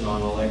session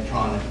on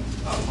electronic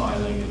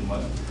filing and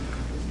what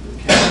the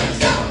counties,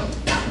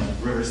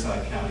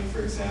 Riverside County,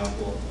 for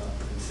example,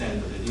 and San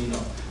Bernardino,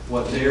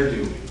 what they're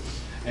doing.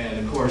 And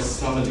of course,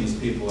 some of these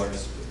people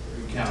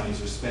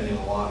counties are spending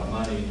a lot of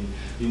money.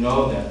 You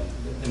know that,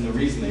 and the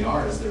reason they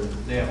are is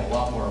they have a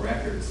lot more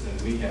records than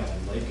we have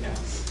in Lake County.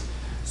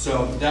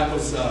 So that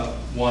was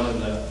one of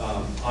the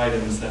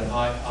items that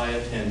I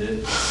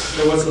attended.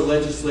 There was a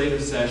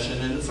legislative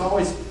session, and it's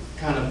always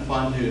kind of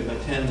fun to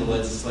attend the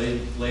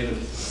legislative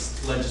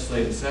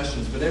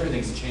sessions, but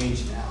everything's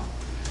changed now.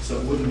 So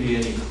it wouldn't be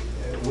any,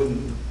 it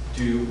wouldn't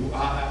do,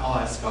 I'll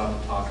ask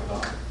Scott to talk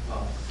about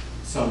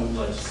some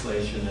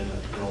legislation in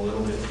a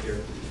little bit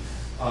here.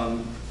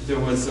 There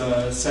was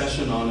a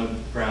session on the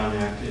Brown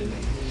Act,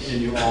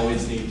 and you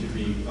always need to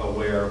be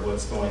aware of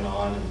what's going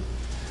on.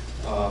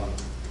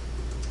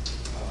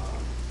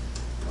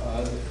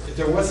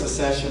 There was a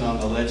session on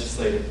the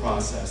legislative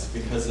process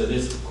because it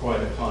is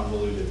quite a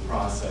convoluted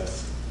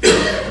process.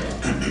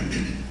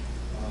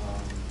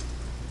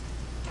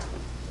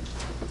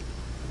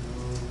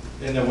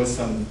 And there was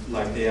some,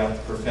 like they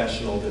have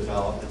professional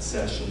development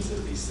sessions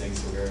of these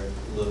things that are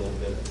a little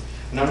bit.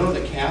 And I know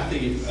that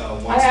Kathy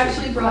wants to I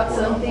actually brought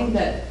report on something one.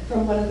 that,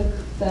 from one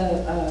of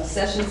the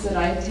sessions that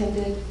I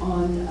attended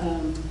on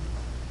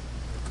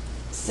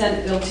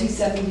Senate Bill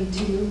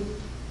 272,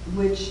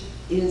 which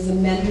is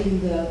amending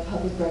the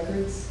Public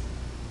Records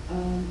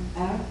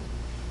Act.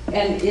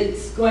 And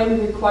it's going to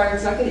require,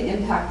 it's not going to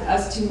impact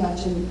us too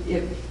much, and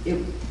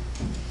it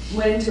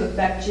went into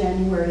effect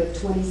January of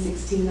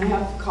 2016. I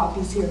have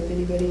copies here if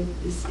anybody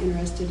is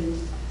interested in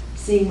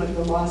seeing what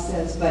the law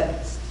says,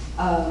 but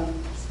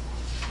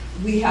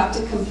we have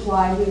to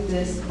comply with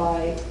this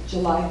by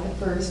July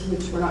the 1st,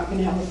 which we're not going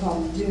to have a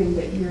problem doing,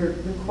 but you're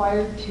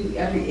required to,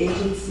 every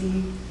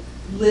agency,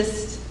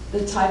 list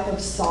the type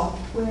of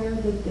software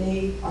that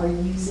they are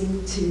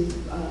using to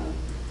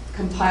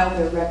compile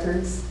their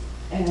records,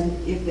 and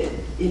if it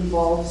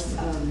involves,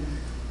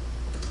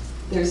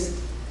 there's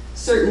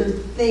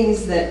certain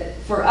things that,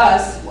 for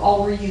us,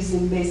 all we're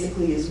using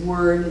basically is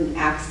Word and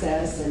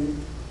Access and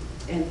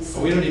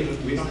We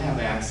don't have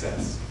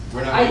Access.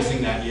 We're not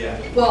using that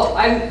yet. Well,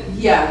 I'm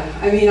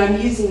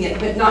using it,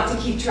 but not to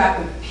keep track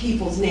of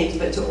people's names,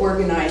 but to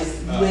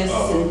organize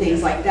lists and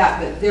things like that.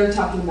 But they're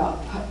talking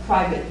about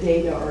private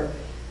data or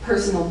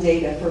personal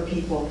data for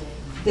people.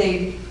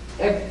 The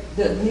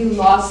new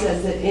law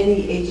says that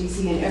any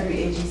agency and every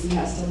agency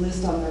has to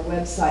list on their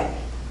website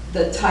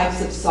the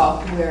types of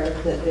software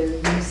that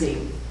they're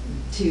using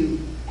to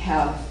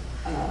have,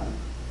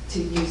 to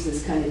use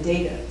this kind of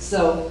data.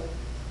 So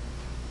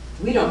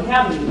we don't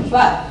have any,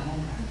 but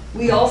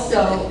we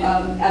also,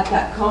 at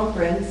that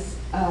conference,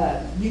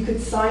 you could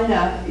sign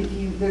up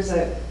if there's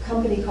a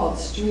company called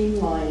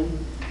Streamline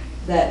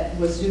that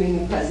was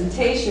doing a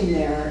presentation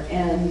there,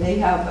 and they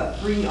have a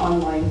free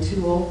online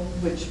tool,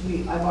 which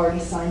I've already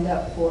signed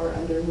up for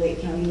under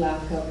Lake County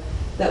LAFCo,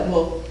 that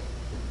will,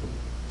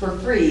 for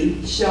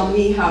free, show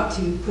me how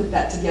to put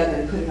that together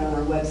and put it on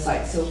our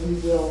website. So we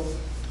will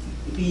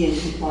be in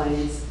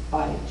compliance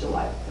by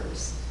July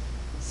 1st.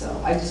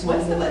 So I just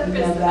wanted to let you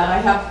know that. I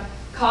have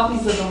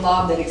copies of the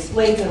law that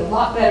explains it a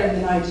lot better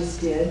than I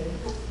just did.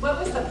 What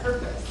was the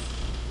purpose?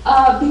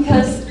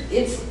 Because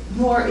it's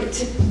more,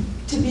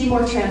 to be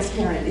more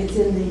transparent. It's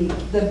in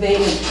the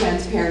vein of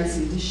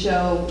transparency to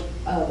show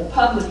the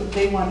public, if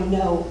they want to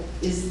know,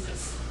 is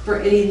for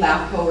any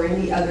LAFCo or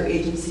any other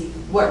agency,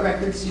 what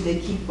records do they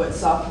keep, what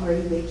software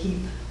do they keep,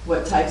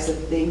 what types of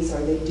things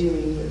are they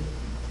doing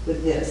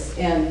with this.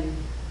 And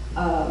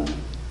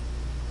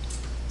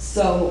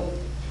so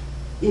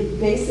it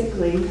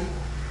basically,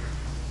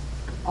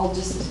 I'll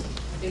just... I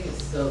think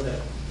it's so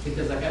that,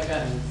 because like I've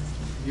gotten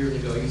years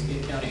ago, I used to be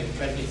in county, I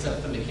tried to get stuff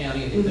from the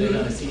county and they put it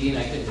on a CD and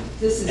I couldn't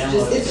This is download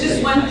just, it. it's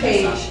just one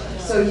page,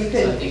 so you So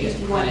I can, think if it's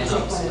you want to kind take of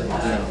one and helps pass with it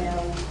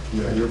down.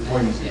 Yeah, your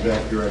point is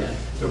exactly right. Yeah.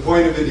 The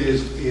point of it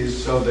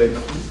is so that,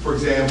 for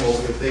example,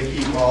 if they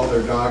keep all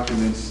their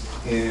documents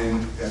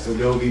as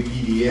Adobe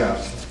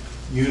PDFs,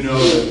 you know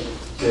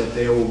that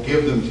they will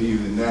give them to you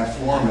in that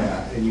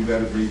format, and you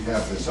better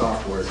have the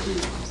software to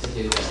To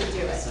do that. To do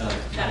it. So,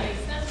 That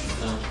makes sense.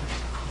 so,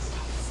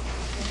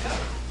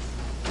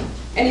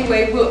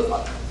 Anyway,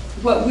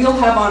 what we'll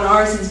have on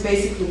ours is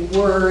basically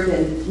Word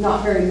and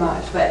not very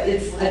much, but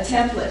it's a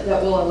template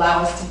that will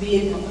allow us to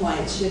be in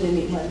compliance should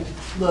anyone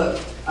look.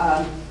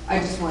 I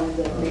just wanted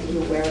to make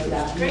you aware of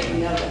that. Great. You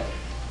know that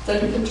it's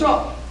under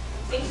control.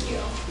 Thank you.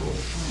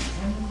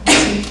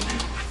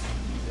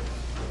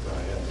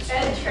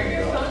 Ed, turn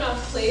your phone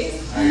off,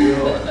 please. I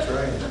will, I'm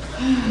trying.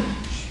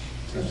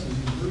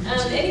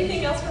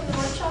 Anything else from the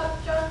workshop,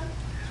 John?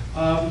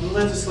 The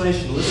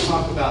legislation, let's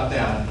talk about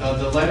that.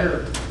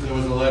 There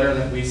was a letter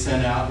that we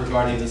sent out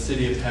regarding the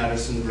city of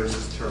Patterson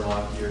versus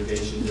Turlock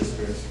irrigation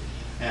district.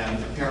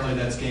 And apparently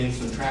that's gained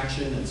some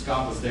traction, and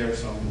Scott was there,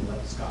 so I'm going to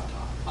let Scott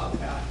talk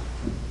about it.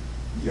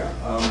 Yeah.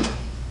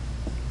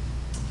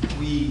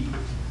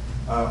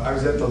 I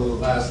was at the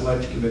last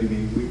ledge committee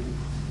meeting.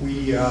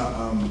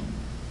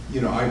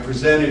 I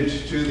presented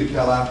to the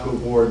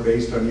LAFCo board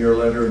based on your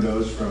letter and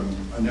those from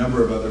a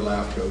number of other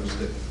LAFCos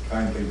that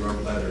kindly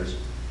wrote letters.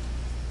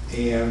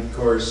 And of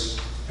course,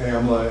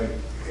 Pamela,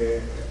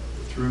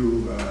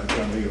 through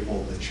John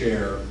Leopold, the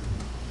chair,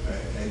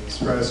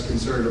 expressed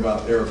concern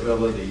about their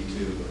ability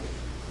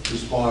to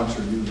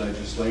sponsor new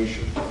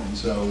legislation. And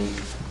so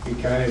it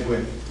kind of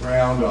went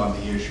round on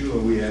the issue,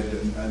 and we had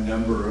a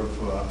number of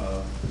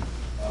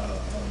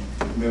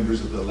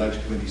members of the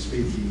Ledge Committee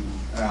speaking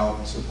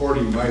out,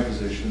 supporting my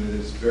position that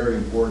it's very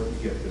important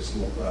to get this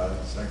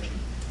section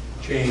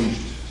changed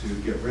to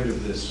get rid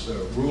of this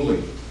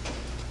ruling.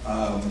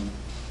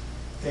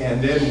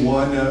 And then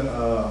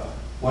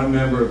one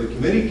member of the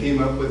committee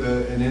came up with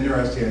an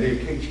interesting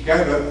idea. She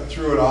kind of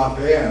threw it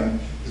offhand,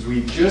 because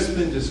we've just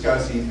been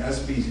discussing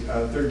SB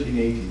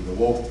 1318, the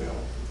Wolf bill,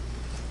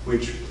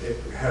 which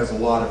has a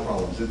lot of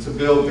problems. It's a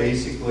bill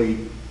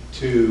basically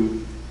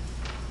to,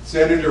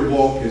 Senator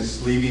Wolf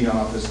is leaving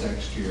office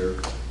next year.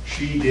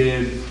 She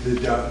did the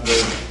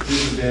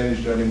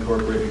disadvantaged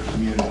unincorporated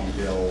community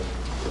bill,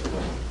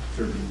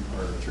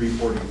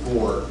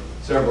 344,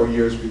 several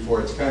years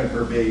before. It's kind of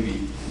her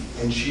baby.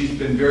 And she's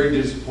been very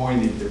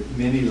disappointed that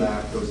many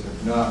LAFCos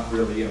have not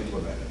really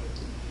implemented it.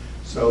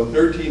 So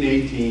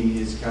 1318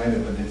 is kind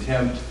of an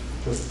attempt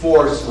to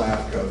force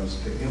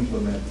LAFCos to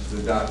implement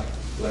the duck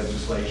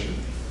legislation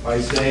by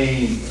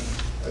saying,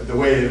 the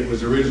way it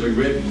was originally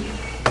written,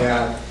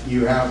 that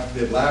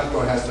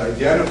LAFCO has to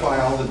identify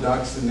all the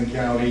ducks in the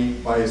county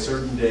by a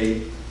certain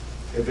date.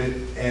 If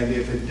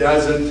it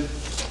doesn't,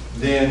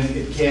 then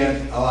it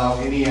can't allow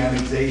any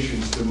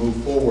annexations to move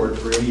forward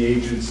for any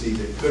agency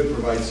that could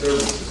provide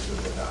services to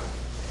the duck.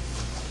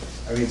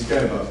 I mean, it's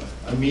kind of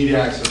a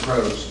MEDAX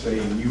approach,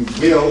 saying you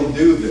will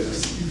do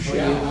this. or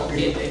you won't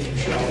get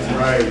it.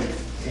 Right,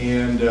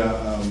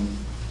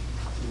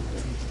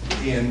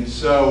 and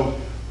so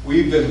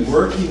we've been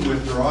working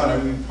with her on it. I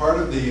mean, part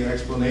of the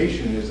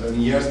explanation is, I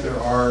mean, yes, there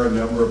are a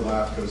number of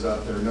LAFCos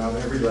out there. Not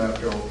every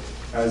LAFCO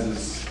has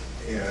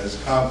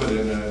as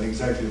competent an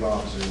executive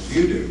officer as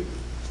you do.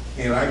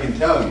 And I can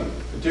tell you,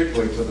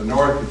 particularly to the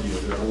north of you,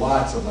 there are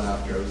lots of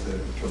LAFCOs that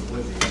have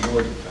completely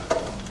ignored that.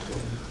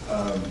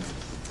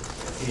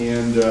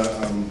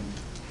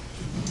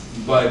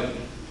 But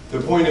the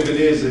point of it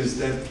is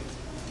that,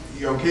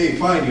 okay,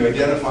 fine, you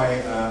identify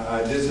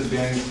a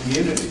disadvantaged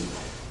community,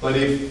 but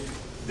if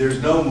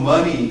there's no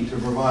money to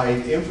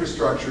provide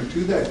infrastructure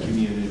to that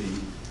community,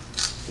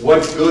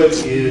 what good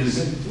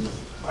is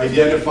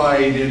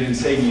identifying it and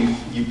saying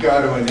you've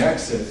got to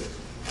annex it?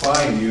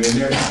 Fine, you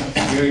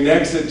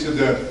annex it to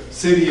the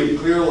city of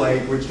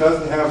Clearlake, which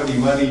doesn't have any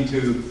money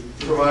to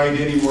provide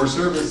any more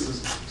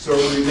services, so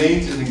it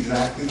remains in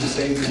exactly the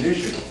same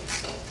condition.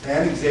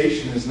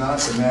 Annexation is not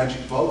the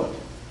magic bullet.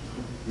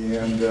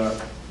 And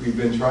we've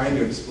been trying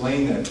to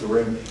explain that to her,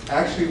 and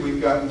actually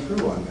we've gotten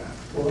through on that.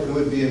 Well, it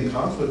would be in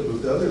conflict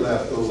with the other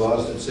LAFCO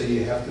laws that say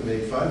you have to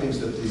make findings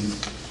that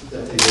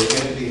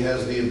the entity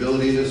has the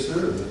ability to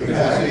serve, the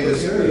capacity to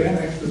serve. The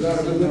annex without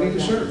ability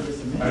to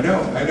serve. I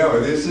know.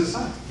 This is,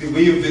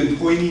 we have been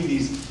pointing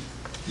these,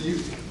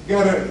 the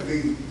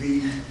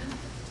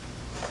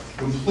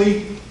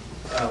complete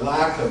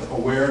lack of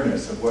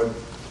awareness of what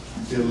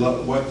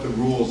the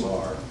rules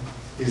are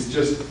is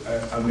just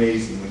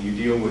amazing when you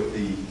deal with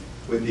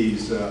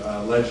these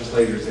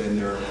legislators and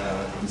their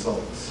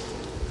consultants.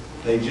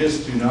 They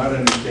just do not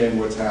understand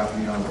what's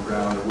happening on the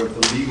ground or what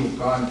the legal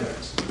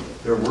context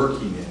they're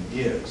working in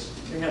is.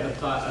 We have a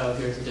thought of,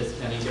 here's a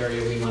disadvantaged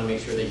area, we want to make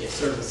sure they get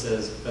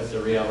services, but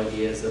the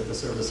reality is that the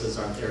services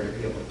aren't there to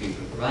be able to be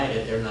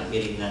provided. They're not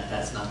getting that,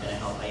 that's not going to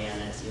help by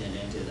annexing it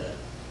into the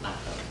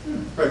LAFCO.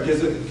 Right,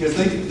 because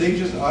they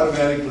just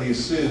automatically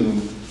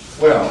assume,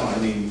 well, I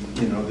mean,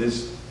 you know,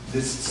 this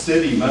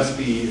city must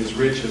be as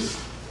rich as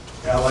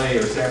LA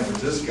or San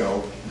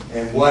Francisco,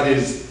 and what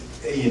is,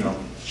 you know,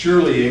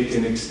 surely it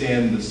can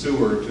extend the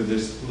sewer to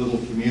this little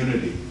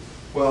community.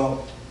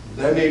 Well,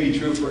 That may be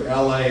true for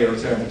LA or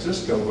San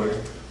Francisco, but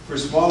for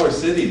smaller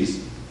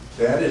cities,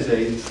 that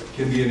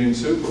can be an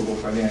insuperable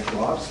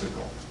financial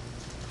obstacle.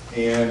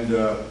 And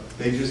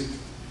these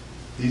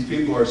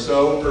people are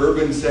so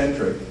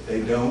urban-centric,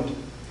 they don't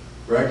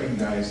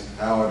recognize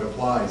how it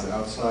applies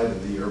outside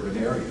of the urban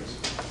areas.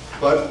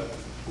 But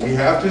we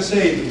have to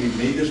say that we've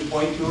made this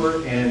point to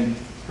her, and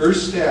her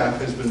staff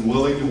has been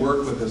willing to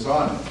work with us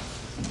on it.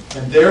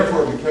 And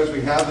therefore, because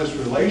we have this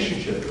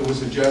relationship, it was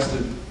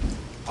suggested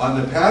on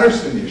the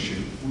Patterson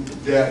issue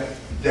that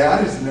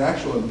is an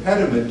actual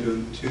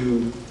impediment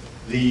to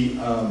the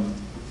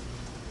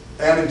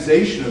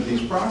annexation of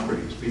these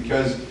properties.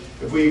 Because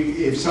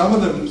if some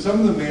of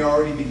them may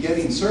already be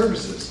getting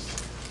services,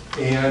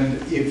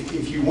 and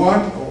if you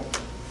want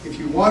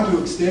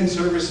to extend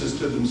services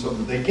to them so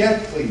that they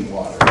get clean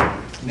water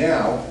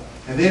now,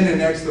 and then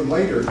annex them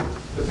later,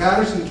 the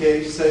Patterson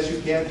case says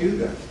you can't do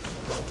that.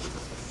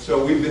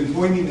 So we've been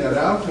pointing that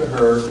out to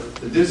her,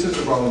 that this is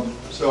a problem.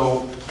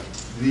 So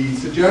the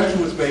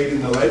suggestion was made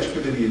and the Ledge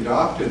Committee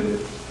adopted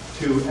it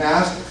to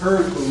ask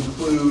her to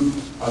include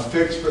a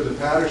fix for the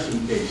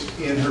Patterson case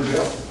in her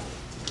bill.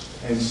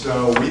 And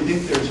so we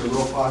think there's a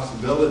real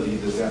possibility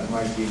that that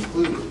might be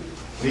included.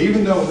 And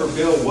even though her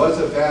bill was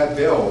a bad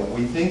bill,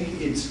 we think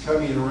it's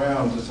coming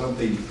around to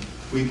something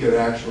we could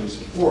actually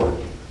support.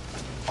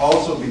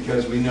 Also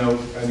because we know,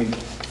 I mean,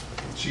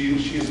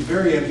 she's a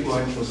very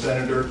influential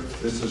senator.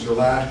 This is her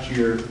last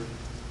year.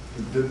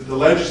 The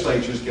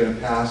legislature is going to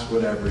pass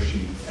whatever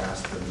she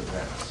asked them to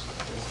pass.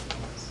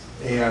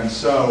 And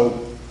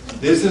so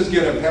this is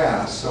going to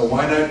pass, so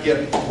why not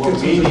get what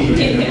we need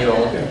in the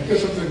bill? Get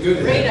something good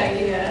in Great there.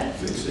 idea.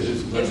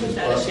 Isn't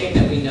that a shame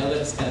that we know that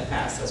it's going to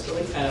pass? That's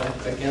really kind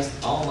of against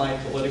all my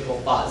political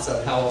thoughts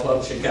of how a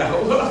vote should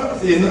go.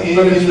 In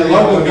the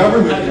local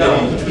government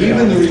committee,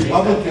 even the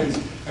Republicans,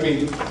 I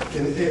mean,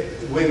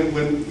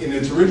 when in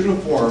its original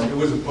form, it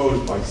was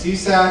opposed by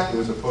CSAC, it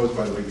was opposed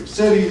by the League of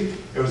Cities,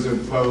 it was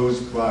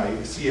opposed by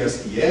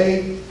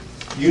CSDA,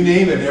 you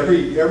name it,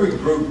 every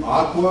group,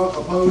 Aqua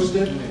opposed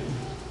it.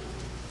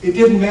 It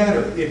didn't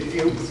matter. It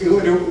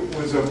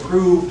was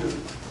approved.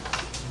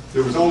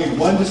 There was only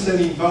one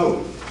dissenting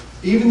vote.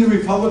 Even the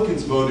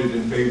Republicans voted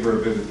in favor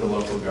of it at the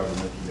local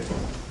government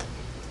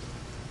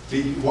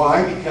committee.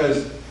 Why?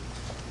 Because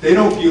they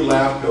don't view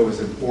LAFCo as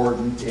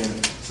important,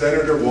 and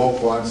Senator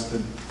Wolf wants to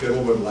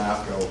fiddle with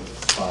LAFCO,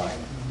 fine.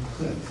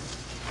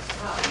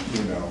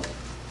 You know.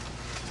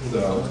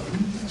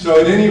 So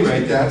at any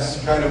rate, that's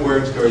kind of where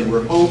it's going.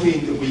 We're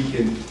hoping that we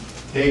can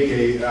take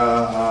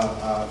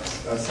a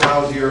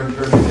sow's ear and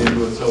turn it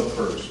into a silk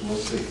purse. We'll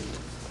see.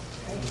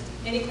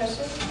 Any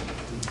questions?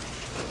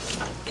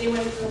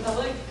 Anyone from the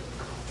public?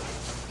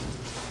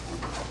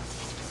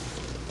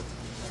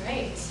 All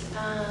right.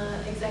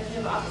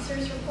 Executive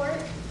officers report.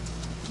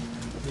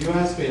 You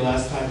asked me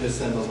last time to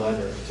send a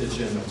letter to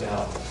Jim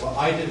about. Well,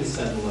 I didn't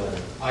send a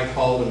letter. I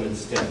called him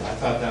instead. I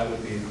thought that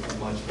would be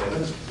much better.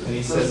 And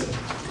he says,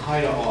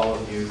 hi to all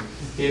of you.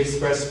 He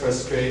expressed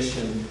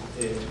frustration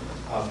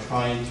of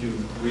trying to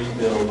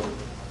rebuild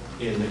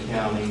in the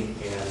county,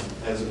 and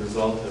as a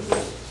result of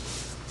the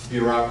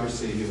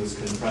bureaucracy he was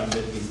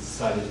confronted, he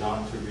decided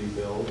not to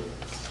rebuild.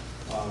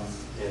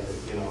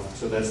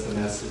 So that's the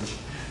message.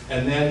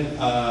 And then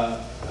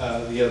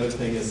the other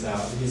thing is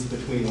he's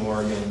between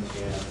Oregon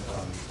and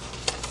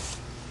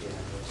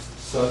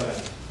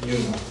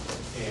Yuma,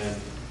 and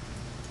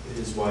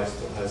his wife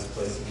still has a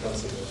place in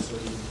Kosovo, so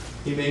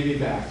he may be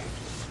back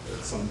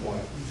at some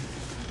point.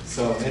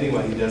 So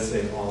anyway, he does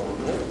say all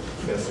the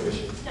best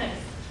wishes.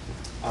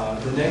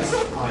 The next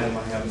item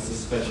I have is a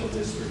special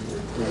district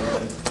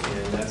recruitment,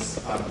 and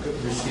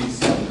I've received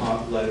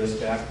some letters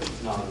back, but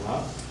not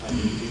enough. I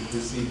need to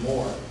receive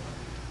more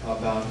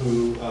about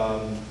who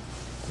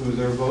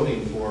they're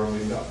voting for. And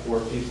we've got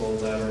 4 people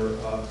that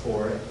are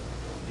for it,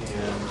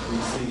 and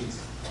 3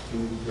 seats, 2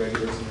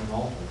 regulars and an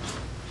alternate.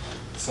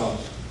 So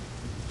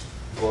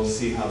we'll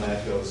see how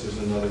that goes. There's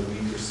another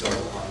week or so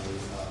on the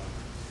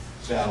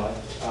ballot.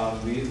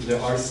 The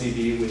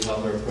RCD, we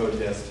held our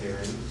protest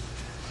hearing,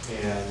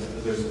 and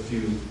there's a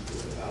few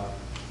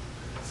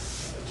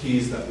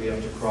T's that we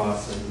have to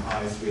cross and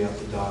I's we have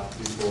to dot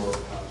before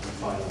we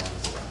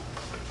finalize that.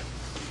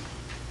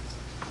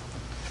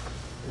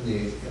 Any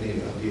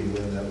idea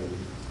when that will be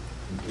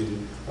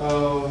completed?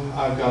 Oh,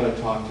 I've got to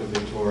talk to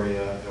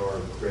Victoria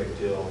or Greg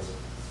Dills,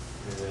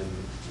 and then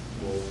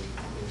we'll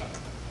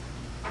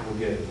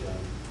get it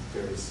done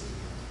very soon.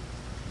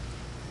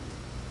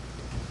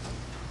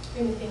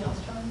 Anything else,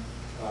 John?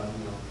 No.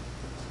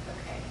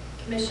 Okay.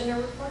 Commissioner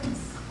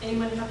reports?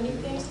 Anyone have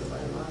anything? The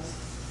bylaws.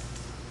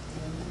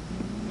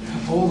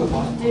 Oh, the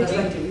bylaws. Did you?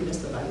 Did we miss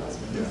the bylaws?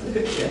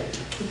 Yeah.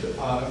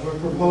 We're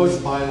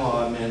proposed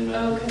bylaw amendment.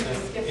 Oh, because we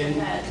skipped And-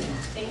 ahead.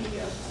 Thank you.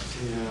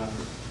 Yeah.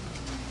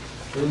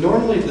 Well,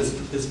 normally,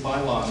 this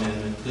bylaw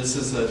amendment, this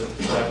is the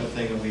type of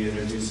thing that we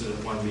introduced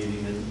at one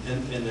meeting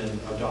and then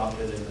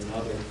adopted in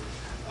another,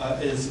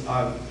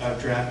 I've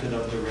drafted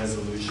up the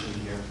resolution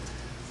here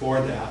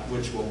for that,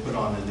 which we'll put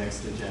on the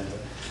next agenda.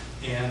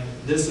 And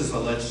this is a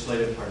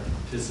legislative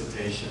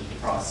participation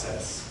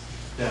process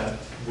that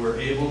we're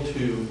able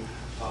to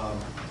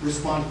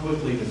respond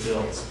quickly to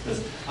bills.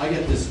 Because I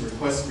get this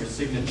request for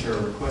signature,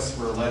 request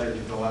for a letter to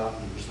go out,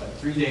 and it's like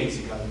 3 days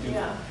you gotta do it.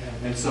 Yeah.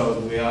 And so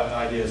the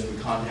idea is we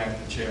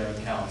contact the chair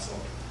and council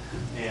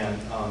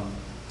and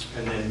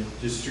then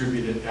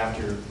distribute it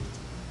after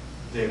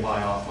they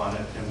buy off on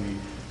it, and we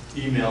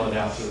email it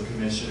out to the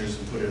commissioners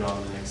and put it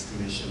on the next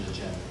commission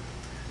agenda.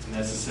 And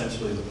that's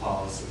essentially the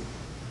policy.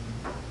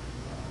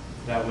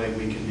 That way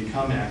we can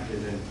become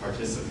active in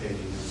participating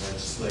in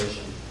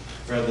legislation,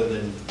 rather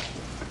than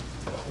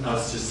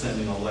us just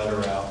sending a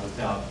letter out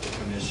without the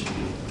commission,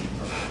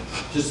 or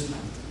just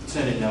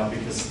sending it out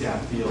because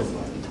staff feels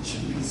like it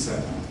should be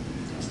sent out.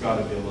 It's got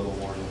to be a little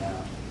more than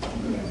that.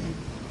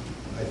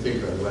 I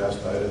think our last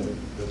item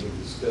that we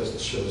discussed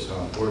shows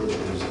how important it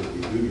is that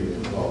we do get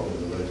involved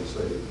in the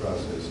legislative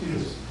process,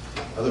 because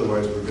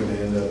otherwise we're going to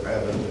end up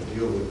having to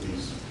deal with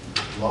these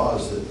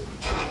laws that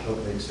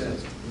don't make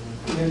sense.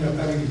 We end up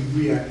having to be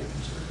reactive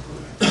instead of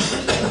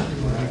proactive.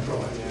 We want to be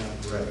proactive. Yeah.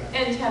 Right.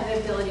 And to have the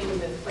ability to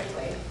move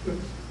quickly.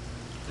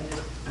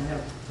 I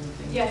have one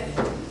thing. Yes.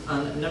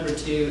 On number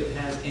 2, it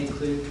has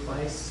include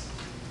twice.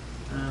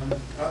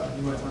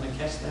 You might want to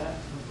catch that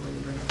before you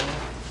bring it back.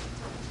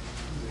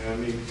 Yeah,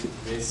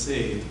 may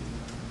see.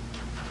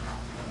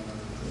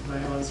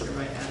 Bylaws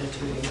hereby added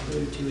to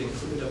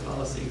include a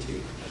policy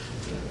to.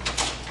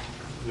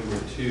 Number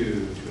 2,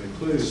 to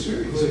include.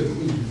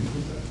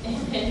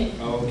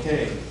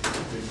 Okay,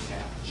 good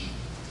catch.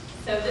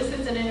 So this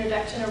is an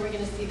introduction, or we're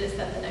going to see this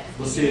at the next meeting?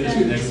 We'll see it at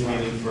the next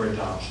meeting for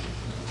adoption.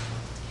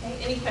 Okay,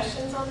 any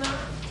questions on that?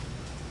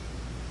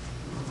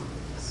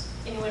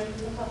 Anyone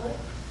from the public?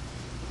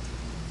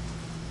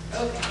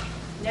 Okay,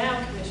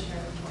 now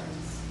commissioner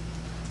reports.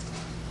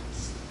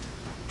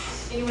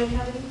 Anyone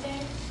have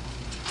anything?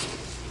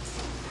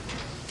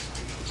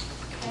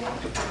 Okay,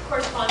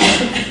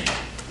 correspondence.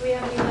 Do we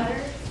have any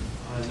letters?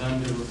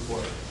 None to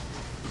report.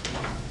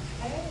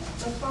 Okay,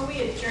 before we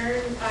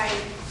adjourn, I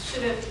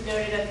should have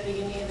noted at the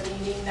beginning of the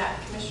meeting that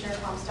Commissioner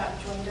Comstock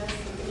joined us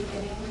at the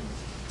beginning.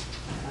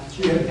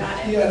 He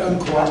had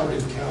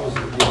uncooperative cows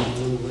that were getting a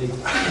little late.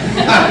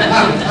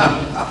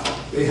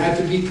 They had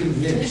to be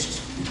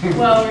convinced.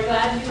 Well, we're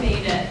glad you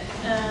made it.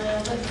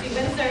 Let's see,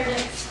 when's our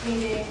next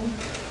meeting?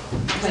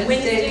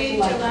 Wednesday,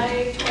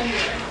 July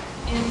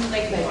 20th in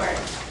Lakeport.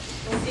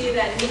 We'll see you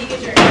then. Meeting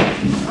adjourned.